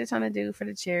telling me what they're trying to do for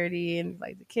the charity and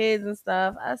like the kids and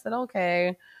stuff. I said,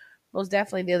 okay, most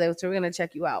definitely did. So we're gonna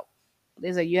check you out.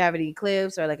 They said, you have any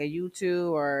clips or like a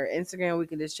YouTube or Instagram? We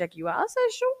can just check you out. I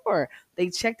said, sure. They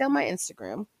checked out my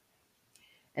Instagram.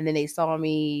 And then they saw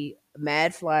me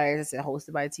mad flyers. I said,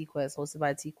 hosted by T-Quest, hosted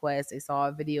by T-Quest. They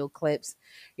saw video clips.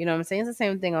 You know what I'm saying? It's the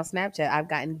same thing on Snapchat. I've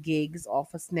gotten gigs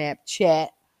off of Snapchat,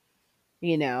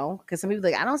 you know, because some people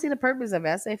like, I don't see the purpose of it.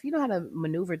 I say, if you know how to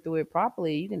maneuver through it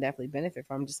properly, you can definitely benefit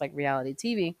from it, just like reality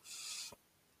TV.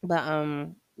 But,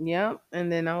 yeah. And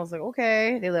then I was like,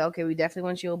 okay. They're like, okay, we definitely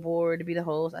want you aboard to be the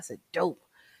host. I said, dope.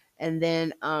 And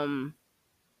then, one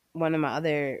of my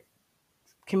other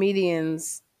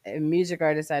comedians and music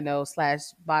artist I know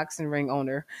 / boxing ring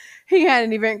owner, he had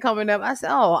an event coming up. I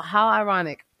said, oh, how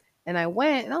ironic. And I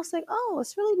went and I was like, oh,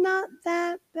 it's really not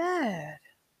that bad.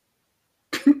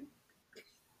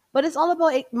 But it's all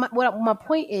about it. My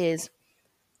point is,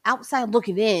 outside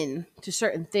looking in to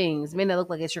certain things may not look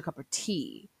like it's your cup of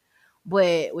tea.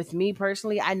 But with me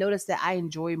personally, I noticed that I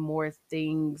enjoy more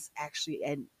things actually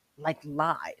and like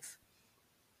live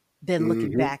than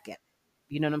looking back at it.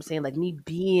 You know what I'm saying? Like me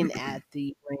being at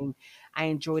the ring, I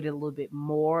enjoyed it a little bit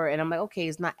more. And I'm like, okay,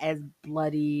 it's not as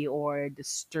bloody or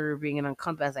disturbing and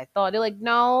uncomfortable as I thought. They're like,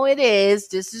 no, it is.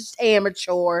 This is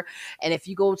amateur. And if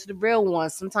you go to the real one,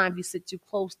 sometimes you sit too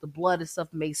close, the blood and stuff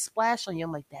may splash on you.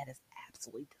 I'm like, that is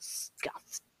absolutely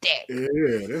disgusting.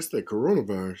 Yeah, that's the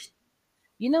coronavirus.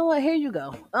 You know what? Here you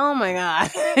go. Oh my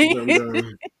God.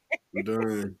 I'm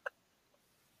done.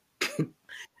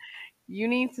 You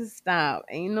need to stop.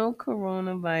 Ain't no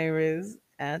coronavirus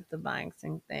at the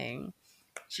boxing thing.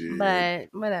 Jeez. But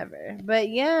whatever. But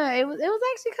yeah, it was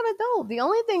actually kind of dope. The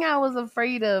only thing I was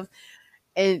afraid of,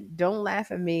 and don't laugh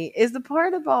at me, is the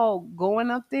part about going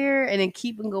up there and then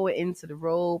keeping going into the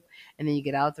rope, and then you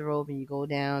get out the rope and you go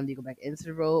down, you go back into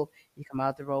the rope, you come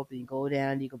out the rope and you go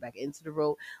down, you go back into the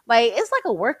rope. Like it's like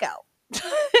a workout.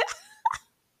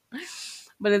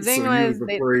 But the thing was, you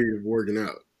was afraid of working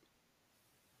out.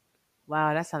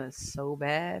 Wow, that sounded so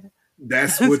bad.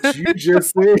 That's what you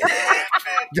just said.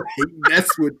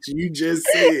 That's what you just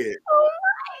said. Oh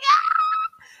my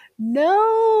God.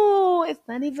 No, it's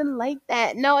not even like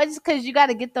that. No, it's because you got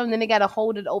to get them, then they got to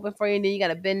hold it open for you, and then you got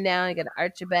to bend down, you got to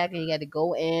arch your back, and you got to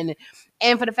go in.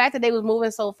 And for the fact that they was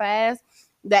moving so fast,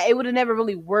 that it would have never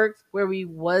really worked where we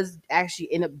was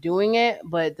actually end up doing it.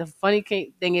 But the funny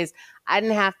thing is, I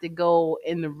didn't have to go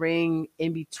in the ring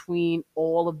in between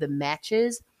all of the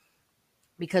matches,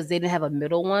 because they didn't have a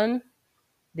middle one.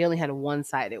 They only had a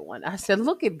one-sided one. I said,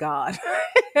 look at God.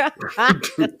 It would have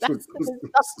been so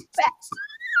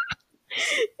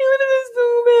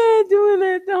bad doing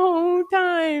that the whole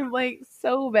time. Like,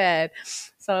 so bad.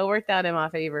 So it worked out in my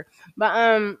favor.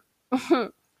 But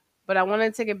but I want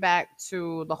to take it back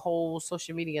to the whole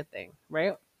social media thing,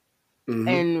 right? Mm-hmm.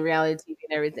 And reality TV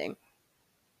and everything.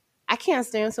 I can't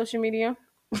stand social media.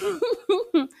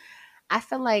 I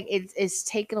feel like it's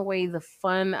taken away the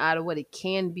fun out of what it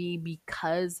can be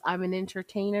because I'm an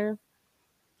entertainer.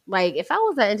 Like, if I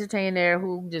was an entertainer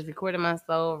who just recorded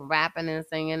myself rapping and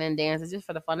singing and dancing just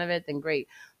for the fun of it, then great.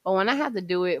 But when I have to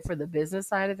do it for the business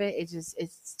side of it,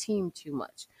 it's team too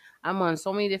much. I'm on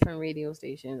so many different radio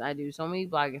stations. I do so many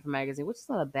blogging for magazines, which is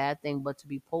not a bad thing, but to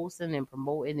be posting and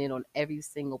promoting it on every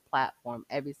single platform,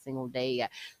 every single day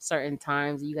at certain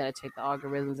times, you got to check the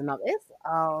algorithms and all. It's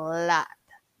a lot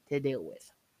to deal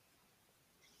with,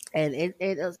 and it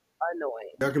is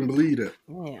annoying. I can believe that.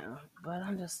 Yeah, but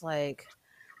I'm just like,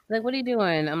 what are you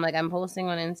doing? I'm like, I'm posting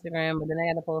on Instagram, but then I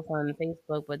got to post on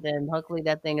Facebook, but then luckily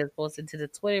that thing is posted to the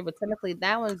Twitter, but technically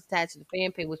that one's attached to the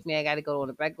fan page, which means I got to go on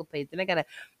the regular page. Then I got to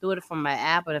do it from my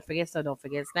app, but don't forget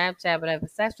Snapchat. But if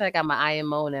Snapchat, I got my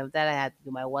IMO, and if that I had to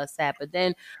do my WhatsApp. But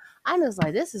then I'm just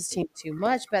like, this is too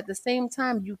much. But at the same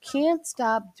time, you can't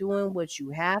stop doing what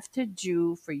you have to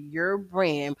do for your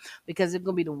brand, because it's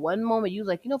going to be the one moment you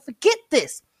like, forget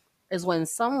this. Is when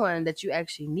someone that you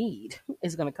actually need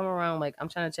is going to come around like, I'm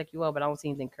trying to check you out, but I don't see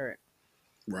anything current.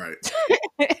 Right.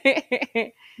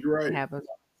 You're right. It happens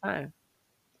all the time.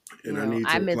 And I need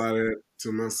to apply that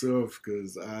to myself,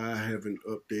 because I haven't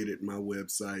updated my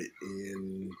website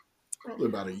in probably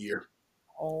about a year.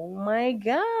 Oh my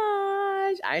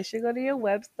gosh. I should go to your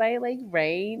website like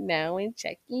right now and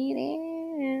check it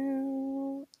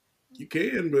out. You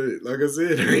can, but like I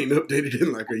said, I ain't updated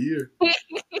in like a year.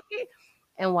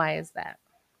 And why is that?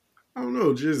 I don't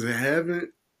know. Just haven't.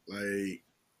 Like,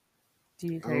 do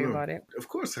you care about it? Of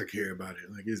course I care about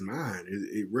it. Like, it's mine.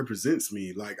 It represents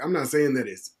me. Like, I'm not saying that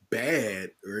it's bad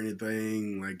or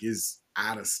anything. Like, it's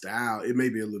out of style. It may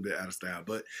be a little bit out of style,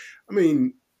 but I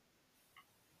mean,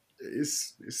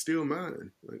 it's still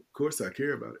mine. Like, of course I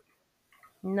care about it.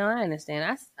 No, I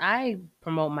understand. I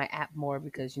promote my app more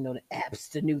because the app's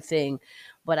the new thing,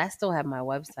 but I still have my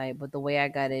website. But the way I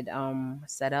got it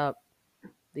set up,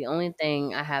 the only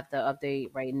thing I have to update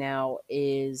right now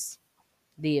is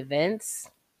the events.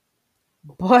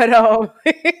 But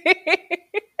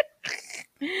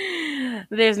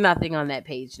there's nothing on that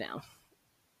page now.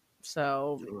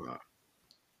 So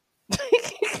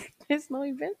there's no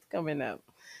events coming up.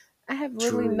 I have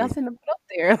literally True. nothing to put up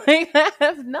there. Like I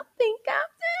have nothing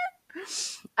out there.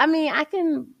 I mean, I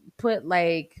can put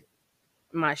like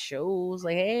my shows,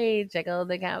 like, hey, check out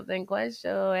the Captain Quest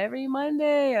show every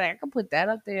Monday. Like, I can put that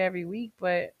up there every week,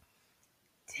 but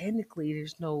technically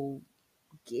there's no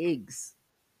gigs.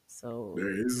 So There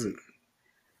isn't.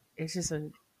 it's just a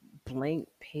blank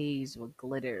page with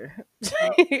glitter.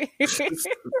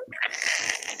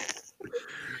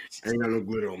 Ain't got no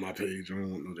glitter on my page. I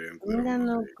don't want no damn glitter. You got on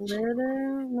my no page.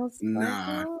 glitter? No sparkle?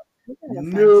 Nah.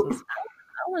 Nope.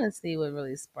 I want to see what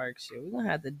really sparks you. We're going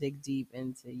to have to dig deep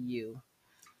into you.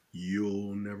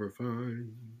 You'll never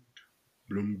find.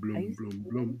 Blum, blum, blum,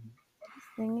 blum.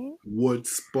 Singing? What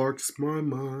sparks my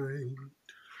mind?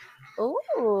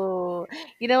 Ooh.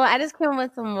 You know what? I just came up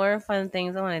with some more fun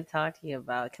things I want to talk to you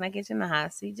about. Can I get you in the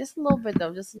hot seat? Just a little bit,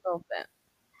 though. Just a little bit.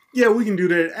 Yeah, we can do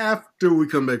that after we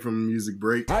come back from a music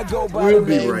break. I go by We'll the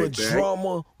be name right of back.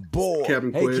 Drama Boy,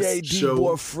 Captain Quest aka show.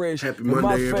 D-Boy Fresh. Happy And Monday,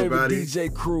 my favorite everybody.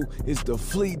 DJ crew is the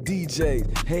Fleet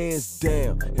DJs, hands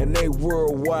down, and they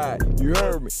worldwide. You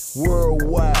heard me?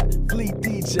 Worldwide. Fleet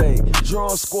DJ,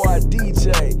 Drone Squad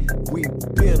DJ, we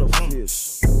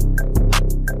benefits.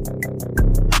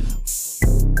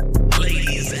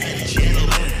 Ladies and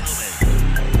gentlemen,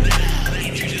 now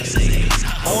introducing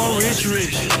on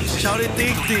Rich, shout it thick.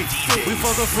 We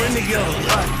fuck a friend together.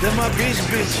 That's my bitch.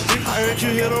 I heard you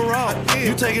hit her raw.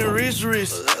 You taking rich,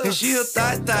 and she a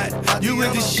thot. You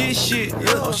with the shit.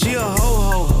 Oh, she a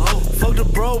ho. Fuck the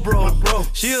bro.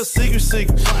 She a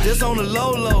secret. Just on the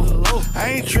low.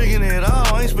 I ain't tricking at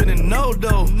all. I ain't spending no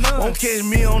dough. Won't catch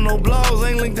me on no blogs.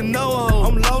 Ain't linked to no hoe.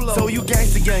 I'm low. So you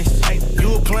gangsta.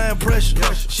 You applying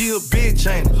pressure. She a bitch,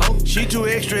 ain't it? She too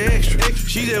extra.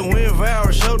 She just went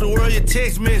viral. Showed the world your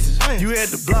text message. You had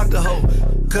to block the hoe,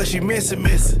 cause she missing.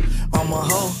 I'm a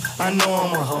hoe, I know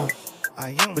I'm a hoe.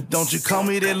 I am. But don't you call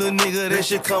me that little nigga, that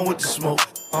shit come with the smoke.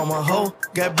 I'm a hoe,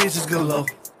 got bitches galore.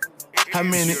 How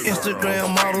many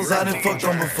Instagram models I done fucked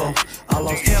on before? I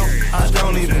lost count, I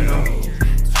don't even know.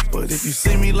 But if you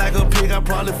see me like a pig, I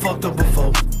probably fucked up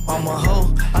before. I'm a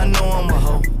hoe, I know I'm a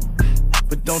hoe.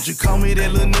 But don't you call me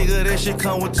that little nigga, that shit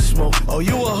come with the smoke. Oh,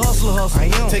 you a hustler.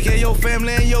 I am. Take care of your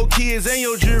family and your kids and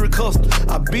your jewelry custom.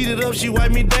 I beat it up, she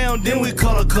wipe me down, then we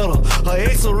cut her. Her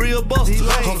ex a real buster,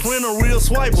 her friend a real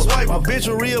swiper. My bitch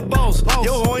a real boss.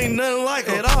 Yo, hoe ain't nothing like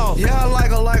her at all. Yeah, I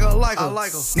like her.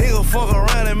 Nigga fuck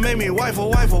around and make me wife a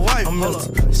wife. I'm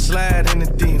Mr. Slide in the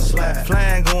DM.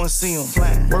 Flying, go and see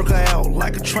him. Work her out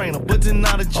like a trainer, but then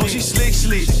not a G. Oh, she slick.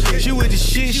 She with the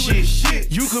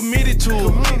shit. You committed to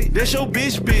her. That's your bitch.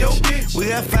 We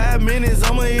got 5 minutes,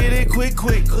 I'ma hit it quick.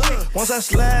 Once I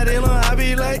slide in her, I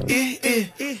be like,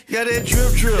 Got that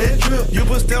drip. You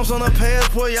put stamps on her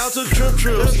passport, y'all took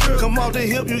trips. Come off the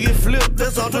hip, you get flipped,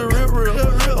 that's off the rip.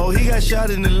 Oh, he got shot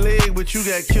in the leg, but you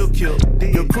got killed.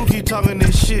 Your crew keep talking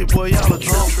this shit, boy, y'all a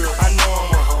trip. I know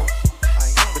I'm a hoe,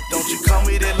 but don't you call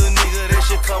me that little nigga, that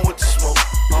shit come with the smoke.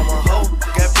 I'm a hoe,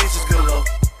 got bitches galore.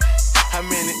 How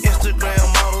many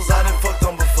Instagram models I done fucked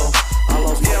on before? I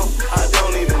lost count, I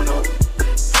don't even know.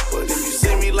 But if you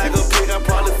see me like a pig, I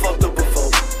probably fucked up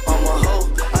before. I'm a hoe,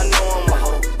 I know I'm a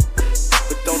hoe.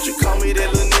 But don't you call me that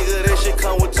little nigga, that shit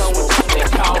come with the smoke. They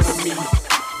calling me,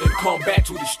 they come back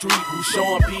to the street, who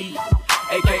Sean B.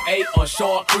 AKA on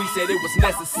Sean Cree said it was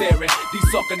necessary.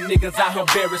 These sucker niggas out here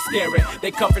very scary. They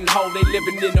cuffin' hoe, they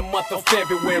living in the month of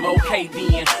February. Okay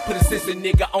then, put a sister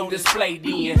nigga on display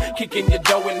then. Kicking your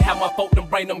door and have my folk them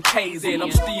bring them K's in. I'm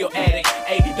still addict,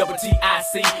 80 double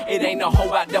TIC. It ain't a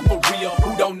hoe out there for real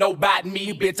who don't know about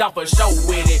me, bitch. I'm for show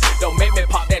with it. Don't make me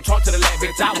pop that trunk to the left,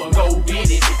 bitch. I will go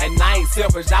get it. And I ain't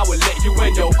selfish, I will let you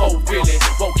in your old feeling.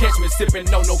 Won't catch me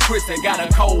sippin' on no Chris and got a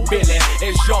cold billy.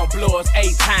 It's Jean Blood's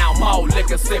A-Town Mall.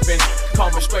 Liquor sippin',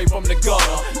 coming straight from the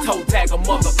gutter. Toe tag a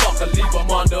motherfucker, leave him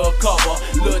under a cover.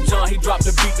 Lil John, he dropped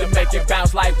the beat to make it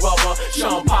bounce like rubber.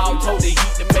 Sean Paul told the heat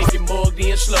to make it mugged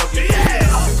in sluggy. Yeah.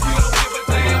 If we don't give a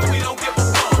damn, we don't give a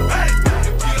fuck. Hey.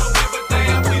 If we don't give a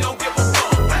damn, we don't give a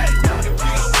fuck. Hey. If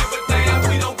we don't give a damn,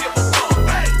 we don't give a fuck.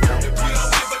 Hey. If we don't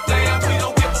give a damn, we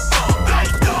don't give a fuck. Don't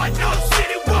start no shit,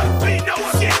 it won't be no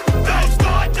shit. Don't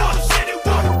start no shit, it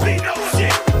won't be no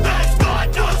shit. Don't start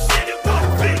no shit, it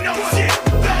won't be no shit.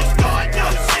 Don't start no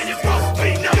shit, it won't be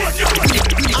no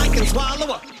shit. I can swallow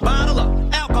a bottle of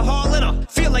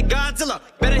Godzilla.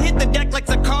 Better hit the deck like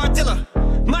the car dealer.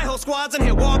 My whole squad's in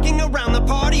here walking around the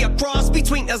party. A cross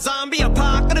between a zombie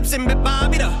apocalypse and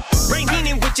Bobby the Brain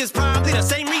Heenan, which is probably the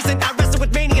same reason I wrestle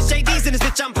with mania shades in this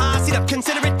bitch. I'm posse up.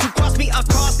 Consider it to cost me a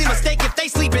costly mistake if they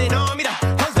sleeping on me. The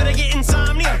hoes better get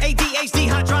insomnia. ADHD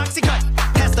hydroxy cut.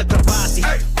 Pass the Kavasi.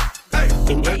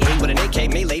 In AA with an AK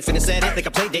melee, finna set it like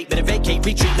a play date. Better vacate,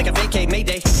 retreat like a vacay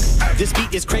Mayday. This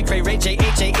beat is cray cray, Ray J,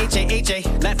 H-A.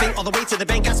 Laughing all the way to the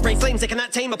bank, I spray flames, they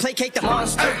cannot tame or placate the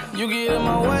monster. You get in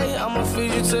my way, I'ma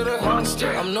feed you to the monster.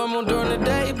 I'm normal during the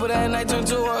day, but at night turn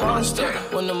to a monster.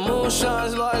 When the moon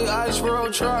shines like ice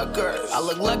road truckers, I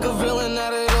look like a villain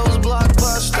out of those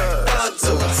blockbusters. Blood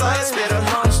to the fire, spit a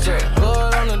monster.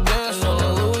 Blood on the dance floor,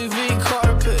 the Louis V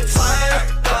carpet.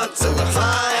 Fire, blood to the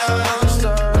fire.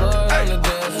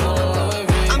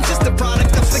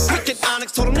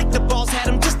 Told him lick the balls, had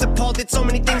him just appalled. Did so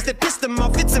many things that pissed him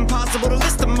off. It's impossible to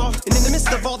list them all. And in the midst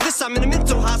of all this, I'm in a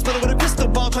mental hospital with a crystal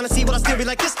ball, trying to see what I still be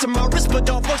like this tomorrow.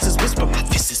 Rispadol voices whisper, my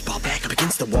fist is ball back up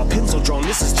against the wall, pencil drawn.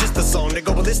 This is just a song to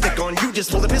go ballistic on. You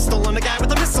just pull a pistol on the guy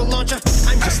with a missile launcher.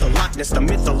 I'm just a Loch Ness, the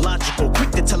mythological,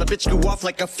 quick to tell a bitch go off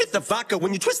like a fifth of vodka.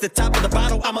 When you twist the top of the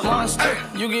bottle, I'm a monster.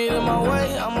 You get in my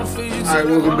way, I'ma feed you to All right,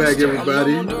 welcome back,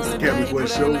 everybody. It's the Captain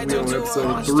Quest Show. We on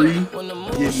episode 3,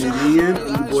 getting it in.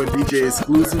 I'm your boy DJ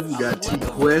Exclusive. We got T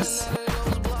Quest.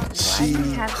 She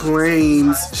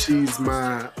claims she's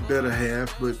my better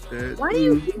half, but why do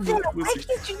you do that? Why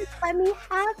can't you just let me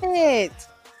have it?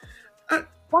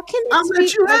 Why can't I'll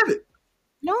let you have it?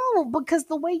 No, because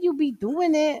the way you be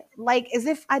doing it, like as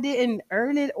if I didn't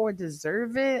earn it or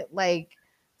deserve it. Like,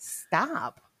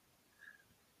 stop.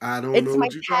 I don't know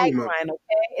what you're talking about. It's my tagline,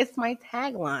 okay? It's my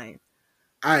tagline.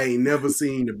 I ain't never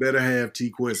seen the better half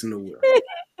T Quest nowhere.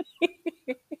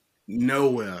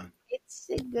 Nowhere. It's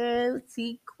your girl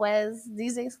T Quest.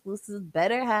 These exclusives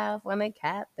better half on the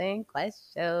Captain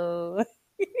Quest Show.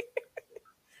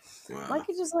 Wow. Why can't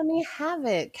you just let me have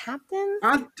it, Captain?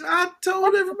 I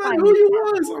told everybody who you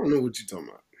was. I don't know what you're talking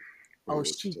about. Oh,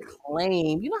 she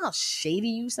claimed. You know how shady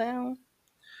you sound?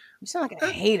 You sound like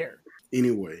a hater.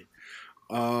 Anyway,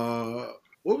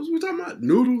 what was we talking about?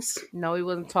 Noodles? No, we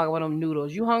wasn't talking about them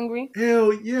noodles. You hungry?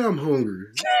 Hell yeah, I'm hungry.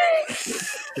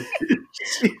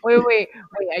 Wait.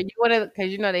 Are you one of?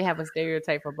 Because you know they have a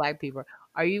stereotype for black people.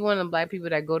 Are you one of the black people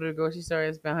that go to the grocery store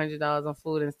and spend $100 on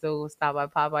food and still stop by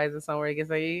Popeyes or somewhere to get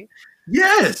something to eat?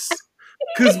 Yes,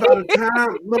 because by the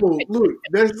time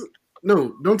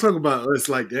don't talk about us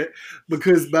like that.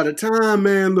 Because by the time,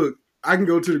 man, look, I can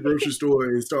go to the grocery store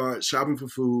and start shopping for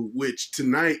food. Which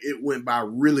tonight it went by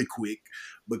really quick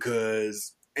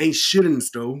because ain't shit in the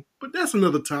stove. But that's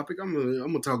another topic. I'm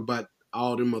gonna talk about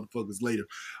all them motherfuckers later.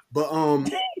 But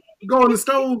go on the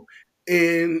stove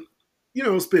and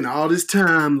spend all this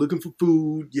time looking for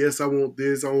food. Yes, I want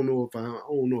this. I don't know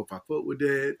if I fuck with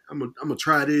that. I'm gonna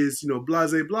try this.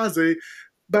 Blase.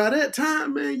 By that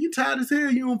time, man, you tired as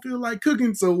hell. You don't feel like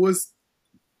cooking. So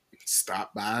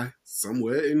stop by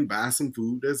somewhere and buy some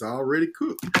food that's already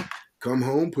cooked. Come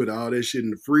home, put all that shit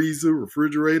in the freezer,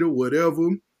 refrigerator, whatever,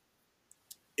 and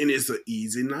it's an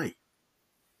easy night.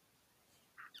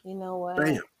 You know what?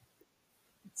 Bam.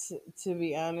 To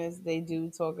be honest, they do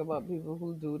talk about people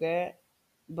who do that,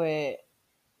 but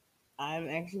I'm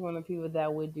actually one of the people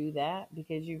that would do that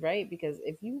because you're right. Because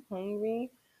if you hungry,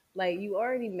 like you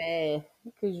already mad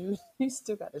because you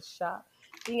still got to shop.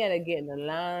 Then you got to get in the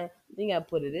line. Then you got to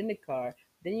put it in the car.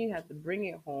 Then you have to bring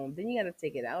it home. Then you got to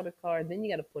take it out of the car. Then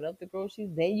you got to put up the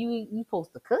groceries. Then you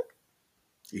supposed to cook?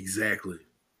 Exactly.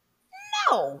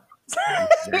 No.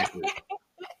 Exactly.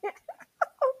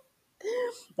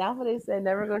 That's what they said.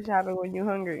 Never go shopping when you're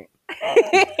hungry.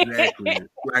 Exactly.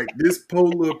 Like this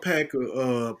polar pack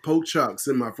of pork chops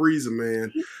in my freezer,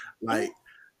 man. Like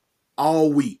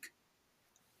all week,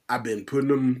 I've been putting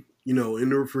them, in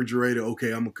the refrigerator.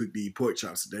 Okay, I'm gonna cook these pork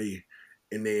chops today,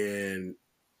 and then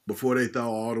before they thaw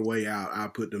all the way out, I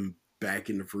put them back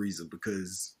in the freezer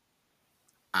because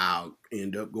I'll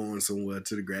end up going somewhere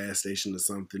to the gas station or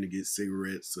something to get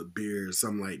cigarettes or beer or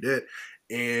something like that,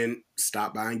 and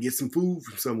stop by and get some food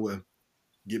from somewhere.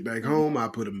 Get back home, I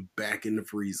put them back in the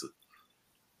freezer.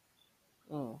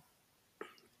 Oh.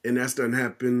 And that's done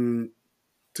happened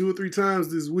 2 or 3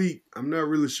 times this week. I'm not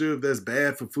really sure if that's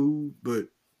bad for food, but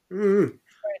to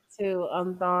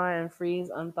unthaw and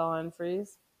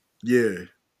freeze. Yeah.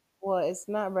 Well, it's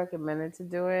not recommended to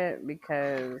do it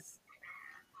because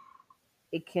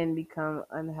it can become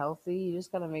unhealthy. You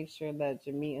just gotta make sure that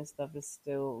your meat and stuff is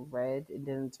still red. It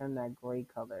didn't turn that gray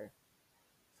color.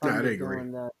 Nah, it ain't gray.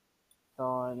 The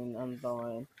thawing and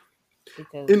unthawing.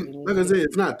 Because like I said,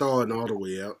 it's not thawing all the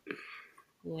way out.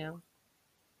 Yeah.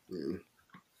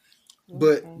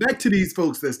 But back to these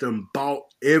folks that's done bought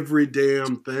every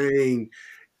damn thing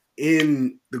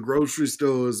in the grocery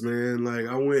stores, man. Like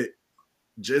I went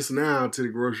just now to the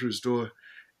grocery store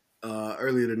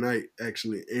earlier tonight,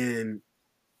 actually, and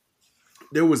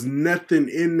there was nothing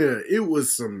in there. It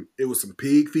was some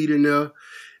pig feet in there.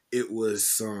 It was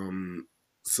some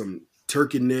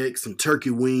turkey necks, some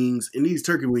turkey wings, and these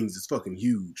turkey wings is fucking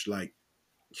huge, like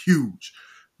huge,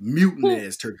 mutant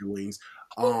ass turkey wings.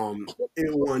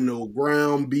 It wasn't no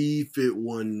ground beef. It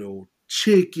wasn't no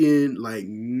chicken, like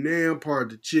damn part of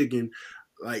the chicken.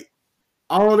 Like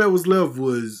all that was left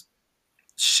was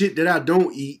shit that I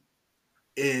don't eat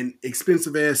and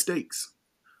expensive ass steaks.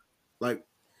 Like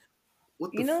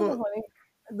what the fuck?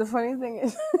 The funny thing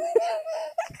is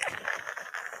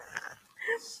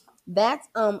that's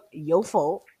your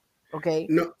fault. Okay.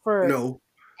 No.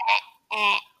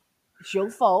 It's your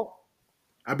fault.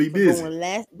 I be busy.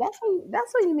 That's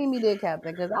what you need me to,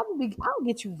 Captain, because I'll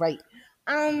get you right.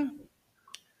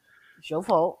 It's your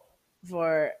fault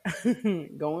for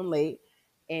going late,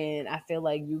 and I feel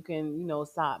like you can,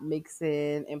 stop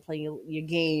mixing and playing your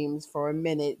games for a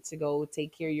minute to go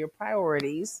take care of your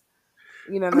priorities.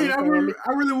 You know what I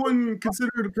really wouldn't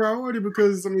consider it a priority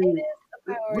because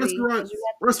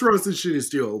restaurants and shit is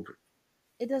still open.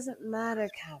 It doesn't matter,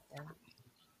 Captain.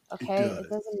 Okay, it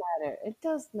doesn't matter. It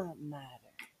does not matter.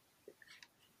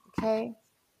 Okay,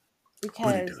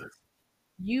 because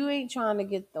you ain't trying to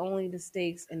get only the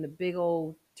steaks and the big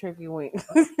old turkey wing.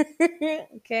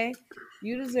 Okay,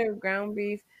 you deserve ground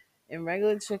beef and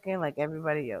regular chicken like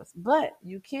everybody else. But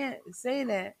you can't say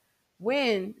that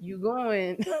when you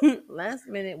going last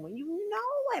minute when you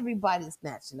know everybody's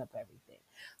snatching up everything,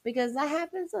 because that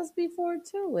happens to us before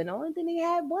too. And the only thing they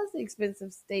had was the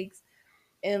expensive steaks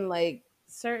and like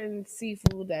certain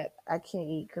seafood that I can't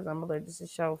eat because I'm allergic to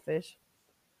shellfish.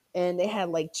 And they had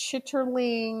like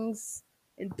chitterlings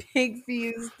and pig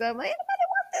feet and stuff. Like, anybody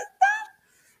want this stuff?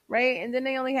 Right? And then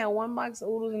they only had one box of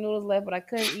oodles and noodles left, but I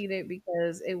couldn't eat it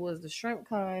because it was the shrimp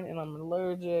kind and I'm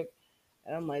allergic.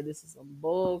 And I'm like, this is some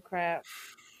bull crap.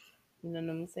 You know what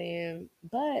I'm saying?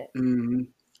 But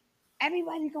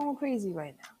everybody going crazy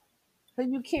right now.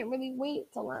 Because you can't really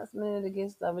wait till last minute to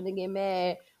get stuff and they get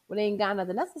mad when they ain't got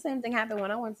nothing. That's the same thing happened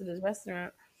when I went to this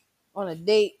restaurant on a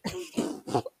date.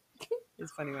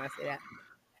 It's funny when I say that.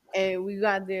 And we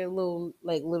got there a little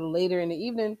later in the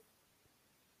evening.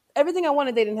 Everything I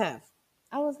wanted, they didn't have.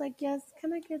 I was like, yes,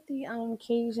 can I get the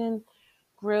Cajun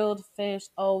grilled fish?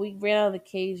 Oh, we ran out of the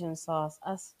Cajun sauce.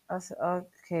 I said,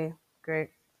 okay,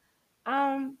 great.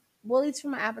 Well, each for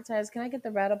my appetizers, can I get the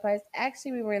rattle pies?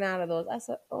 Actually, we ran out of those. I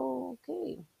said, oh,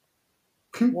 okay.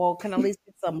 Well, can I at least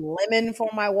get some lemon for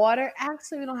my water?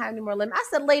 Actually, we don't have any more lemon. I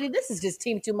said, lady, this is just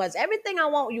team too much. Everything I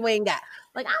want, you ain't got.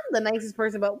 Like, I'm the nicest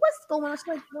person, but what's going on? She's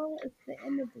like, no, it's the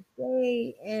end of the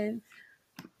day. And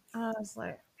I was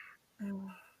like,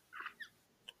 oh.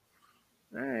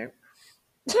 All right.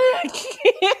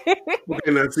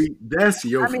 Okay, now see, that's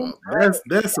your fault.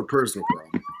 That's a personal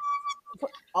problem.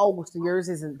 Oh, so yours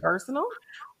isn't personal?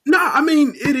 No, I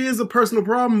mean, it is a personal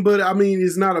problem, but I mean,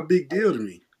 it's not a big deal to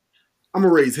me. I'm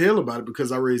gonna raise hell about it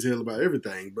because I raise hell about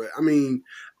everything. But I mean,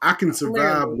 I can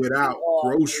survive without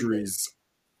groceries.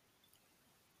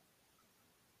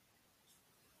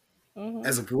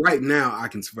 As of right now, I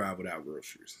can survive without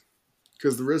groceries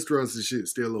because the restaurants and shit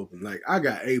still open. Like I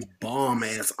got a bomb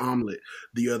ass omelet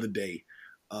the other day.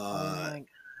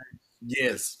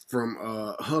 Yes, from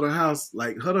Huddle House.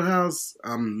 Like Huddle House,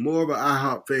 I'm more of an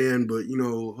IHOP fan, but you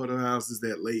know, Huddle House is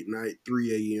that late night,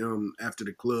 3 a.m. after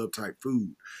the club type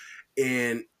food.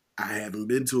 And I haven't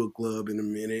been to a club in a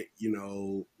minute, you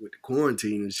know, with the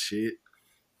quarantine and shit.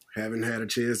 Haven't had a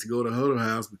chance to go to Huddle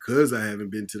House because I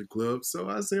haven't been to the club. So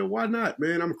I said, why not,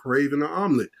 man? I'm craving an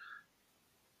omelet.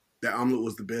 That omelet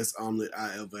was the best omelet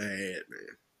I ever had,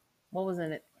 man. What was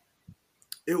in it?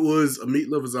 It was a meat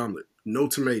lover's omelet. No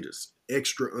tomatoes.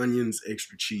 Extra onions,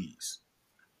 extra cheese.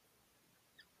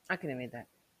 I could have made that.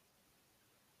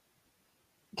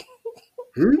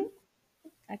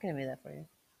 I could have made that for you.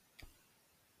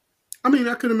 I mean,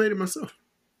 I could have made it myself.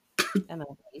 I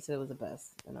know. You said it was the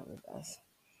best. I know the best.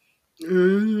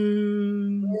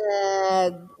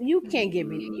 You can't get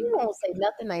me. You won't say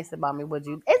nothing nice about me, would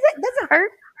you? Does it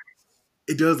hurt?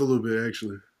 It does a little bit,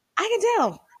 actually. I can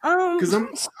tell. Because I'm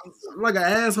like an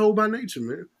asshole by nature,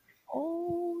 man.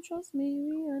 Oh, trust me,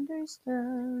 we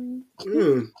understand.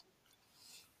 Yeah.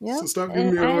 Yep. So stop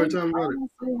giving me a hard time about it.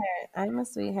 I'm a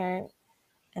sweetheart,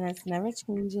 and it's never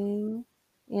changing.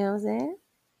 You know what I'm saying?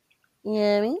 You know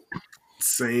what I mean?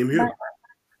 Same here.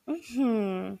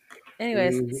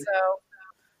 Anyways, so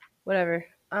whatever.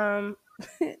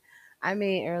 I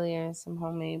made earlier some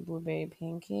homemade blueberry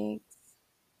pancakes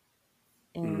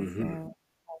and Mm-hmm.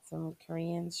 some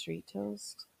Korean street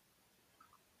toast.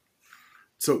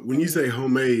 So when you say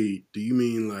homemade, do you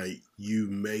mean like you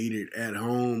made it at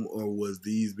home, or was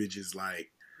these bitches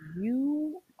like?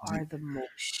 You are the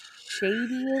most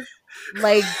shadiest.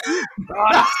 Like,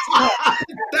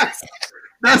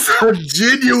 that's a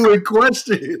genuine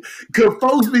question. Cause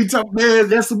folks be talking, man,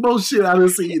 that's the most shit I done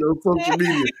seen on social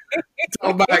media.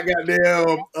 Talking about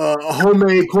goddamn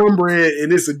homemade cornbread,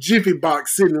 and it's a Jiffy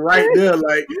box sitting right there.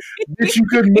 Like, bitch, you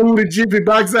couldn't move the Jiffy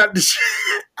box out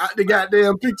the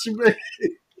goddamn picture, man.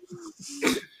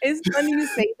 It's funny you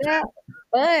say that,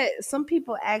 but some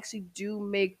people actually do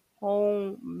make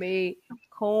homemade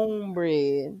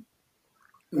cornbread.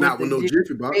 Not with no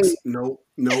Jiffy box. No.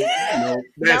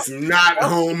 That's not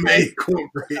homemade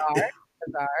cornbread.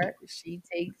 She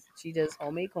does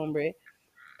homemade cornbread,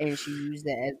 and she used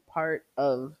that as part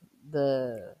of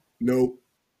the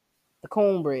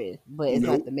cornbread, but it's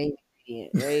not the main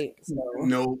ingredient, right? So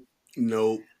no.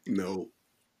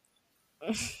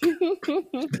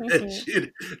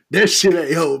 that shit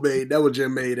ain't homemade. That was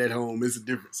just made at home. It's a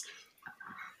difference.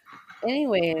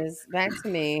 Anyways, back to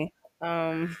me.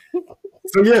 So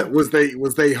yeah, was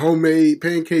they homemade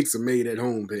pancakes or made at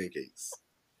home pancakes?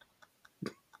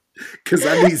 Because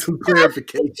I need some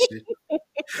clarification.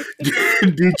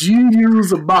 Did you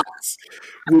use a box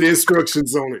with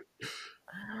instructions on it?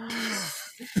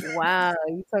 Wow,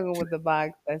 you talking with the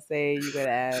box that say you gotta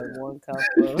add 1 cup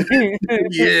of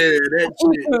yeah, that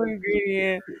shit.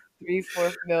 ingredient,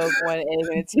 3/4 milk, 1 egg, and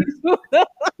a teaspoon.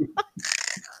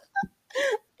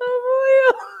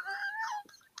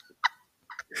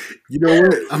 You know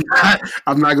what?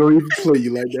 I'm not gonna even play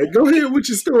you like that. Go ahead with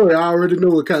your story. I already know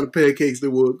what kind of pancakes they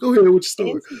were. Go ahead with your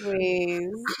story.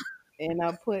 Anyways, and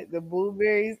I put the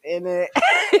blueberries in it.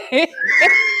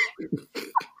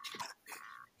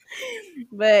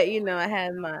 But I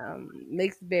had my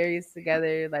mixed berries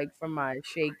together, like from my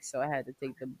shake, so I had to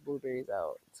take the blueberries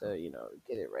out to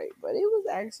get it right. But it was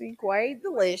actually quite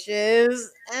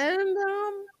delicious, and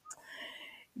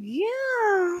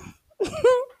yeah.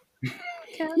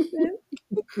 Captain.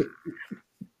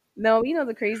 No,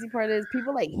 the crazy part is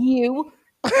people like you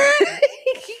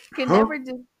can never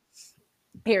just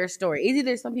hear a story. Either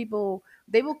there's some people,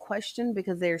 they will question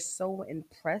because they're so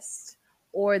impressed,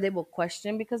 or they will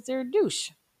question because they're a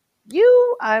douche.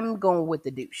 I'm going with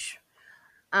the douche.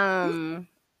 You know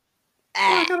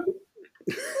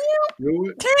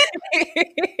what?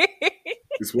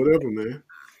 It's whatever, man.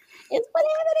 It's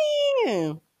whatever it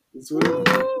is. It's whatever.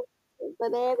 It's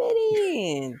whatever it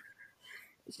is.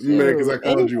 You mad because I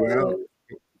called you out?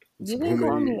 You didn't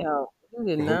call me out. You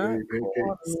did not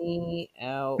call me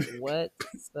out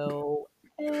whatsoever.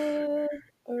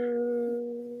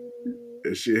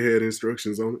 That shit had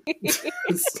instructions on it.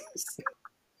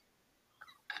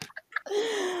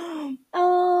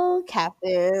 Oh,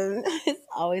 Captain. It's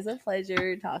always a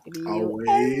pleasure talking to you.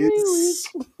 Always.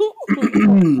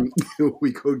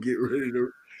 We gonna get ready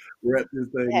to wrap this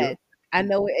thing up. I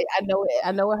know it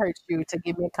hurts you to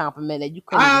give me a compliment that you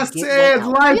couldn't. I said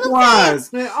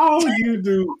likewise, man. All you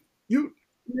do,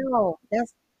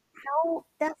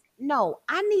 no.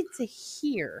 I need to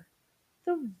hear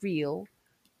the real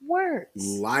words.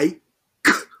 Likewise.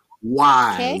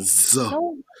 Okay?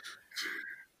 No.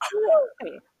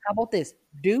 How about this?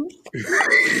 Douche,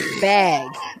 bag,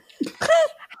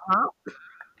 hot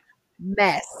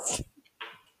mess,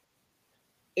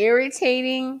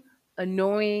 irritating,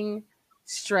 annoying,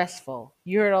 stressful.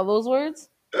 You heard all those words?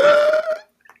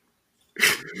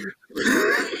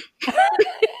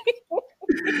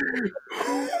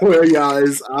 Well, y'all,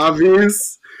 it's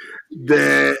obvious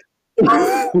that we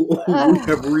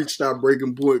have reached our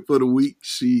breaking point for the week.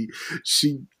 She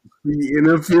in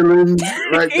her feelings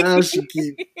right now. She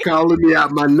keep calling me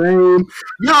out my name.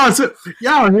 Y'all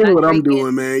hear what I'm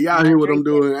doing, man. Y'all hear what I'm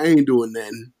doing. I ain't doing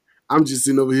nothing. I'm just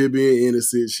sitting over here being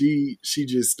innocent. She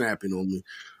just snapping on me.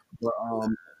 But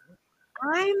I'm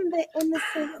the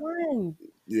innocent one.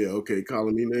 Yeah, okay,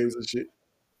 calling me names and shit.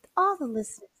 All the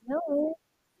listeners know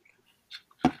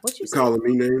it. What you calling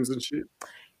me names and shit?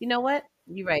 You know what?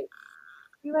 You're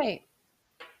right.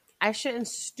 I shouldn't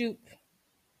stoop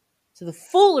to the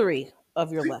foolery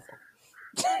of your level.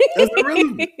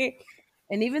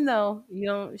 And even though you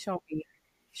don't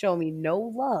show me no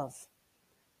love,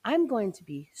 I'm going to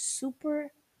be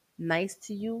super nice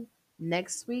to you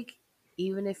next week,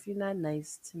 even if you're not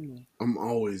nice to me. I'm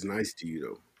always nice to you,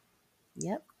 though.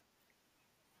 Yep.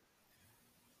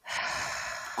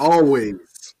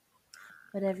 Always.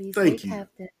 Whatever you Thank say, you.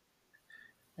 Captain.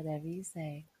 Whatever you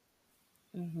say.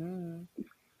 Mm-hmm.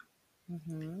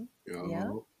 Mm-hmm. Y'all.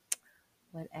 Yep.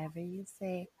 Whatever you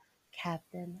say,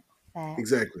 Captain Fat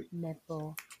Exactly.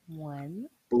 Nipple 1.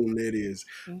 Boom, that is.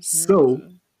 Mm-hmm. So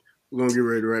we're gonna get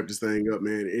ready to wrap this thing up,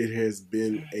 man. It has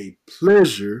been a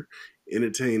pleasure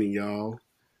entertaining y'all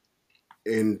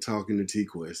and talking to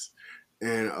T-Quest.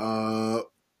 And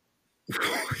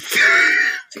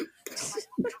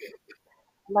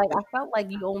like I felt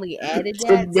like you only added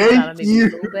that to try to make me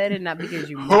feel better, not because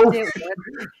you meant it.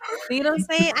 See what I'm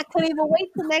saying? I couldn't even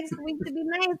wait till next week to be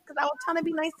nice because I was trying to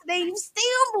be nice today. You still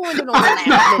ruined it on the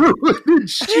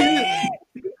last minute.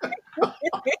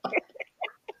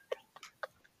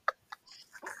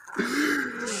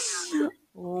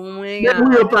 Oh my God.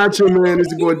 We up out here, man.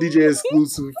 It's your boy DJ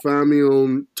Exclusive. Find me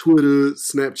on Twitter,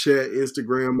 Snapchat,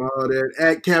 Instagram, all that.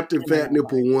 At Captain Fat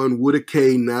Nipple 1 with a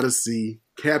K, not a C.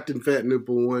 Captain Fat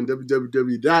Nipple 1,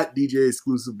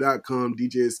 www.djexclusive.com,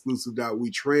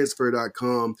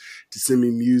 djexclusive.wetransfer.com to send me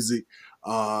music.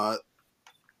 If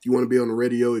you want to be on the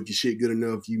radio, if your shit good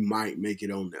enough, you might make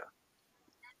it on there.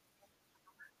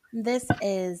 This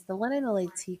is the one and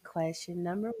only T-Quest, your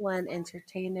number one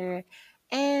entertainer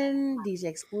and DJ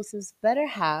Exclusive's better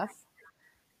half.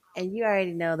 And you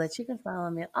already know that you can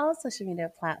follow me on all social media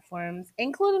platforms,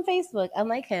 including Facebook,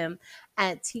 unlike him,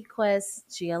 at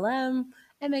TQuestGLM.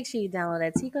 And make sure you download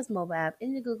that T-Quest mobile app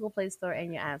in your Google Play Store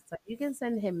and your App Store. You can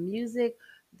send him music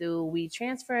through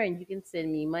WeTransfer, and you can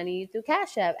send me money through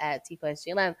Cash App at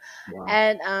TQuestGLM. Wow.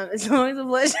 And it's always a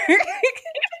pleasure.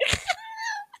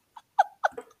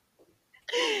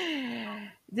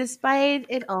 Despite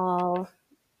it all,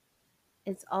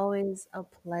 it's always a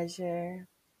pleasure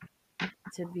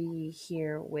to be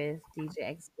here with DJ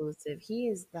Exclusive. He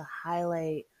is the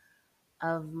highlight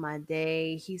of my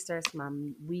day. He starts my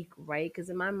week right,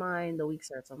 because in my mind, the week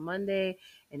starts on Monday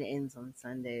and it ends on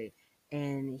Sunday.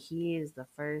 And he is the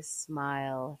first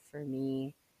smile for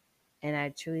me. And I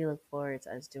truly look forward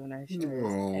to us doing our shows every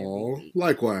week.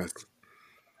 Likewise.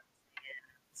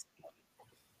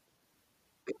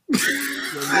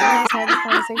 Yeah, had this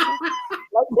conversation.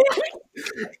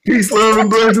 Peace, love, and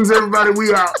blessings, everybody.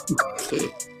 We out.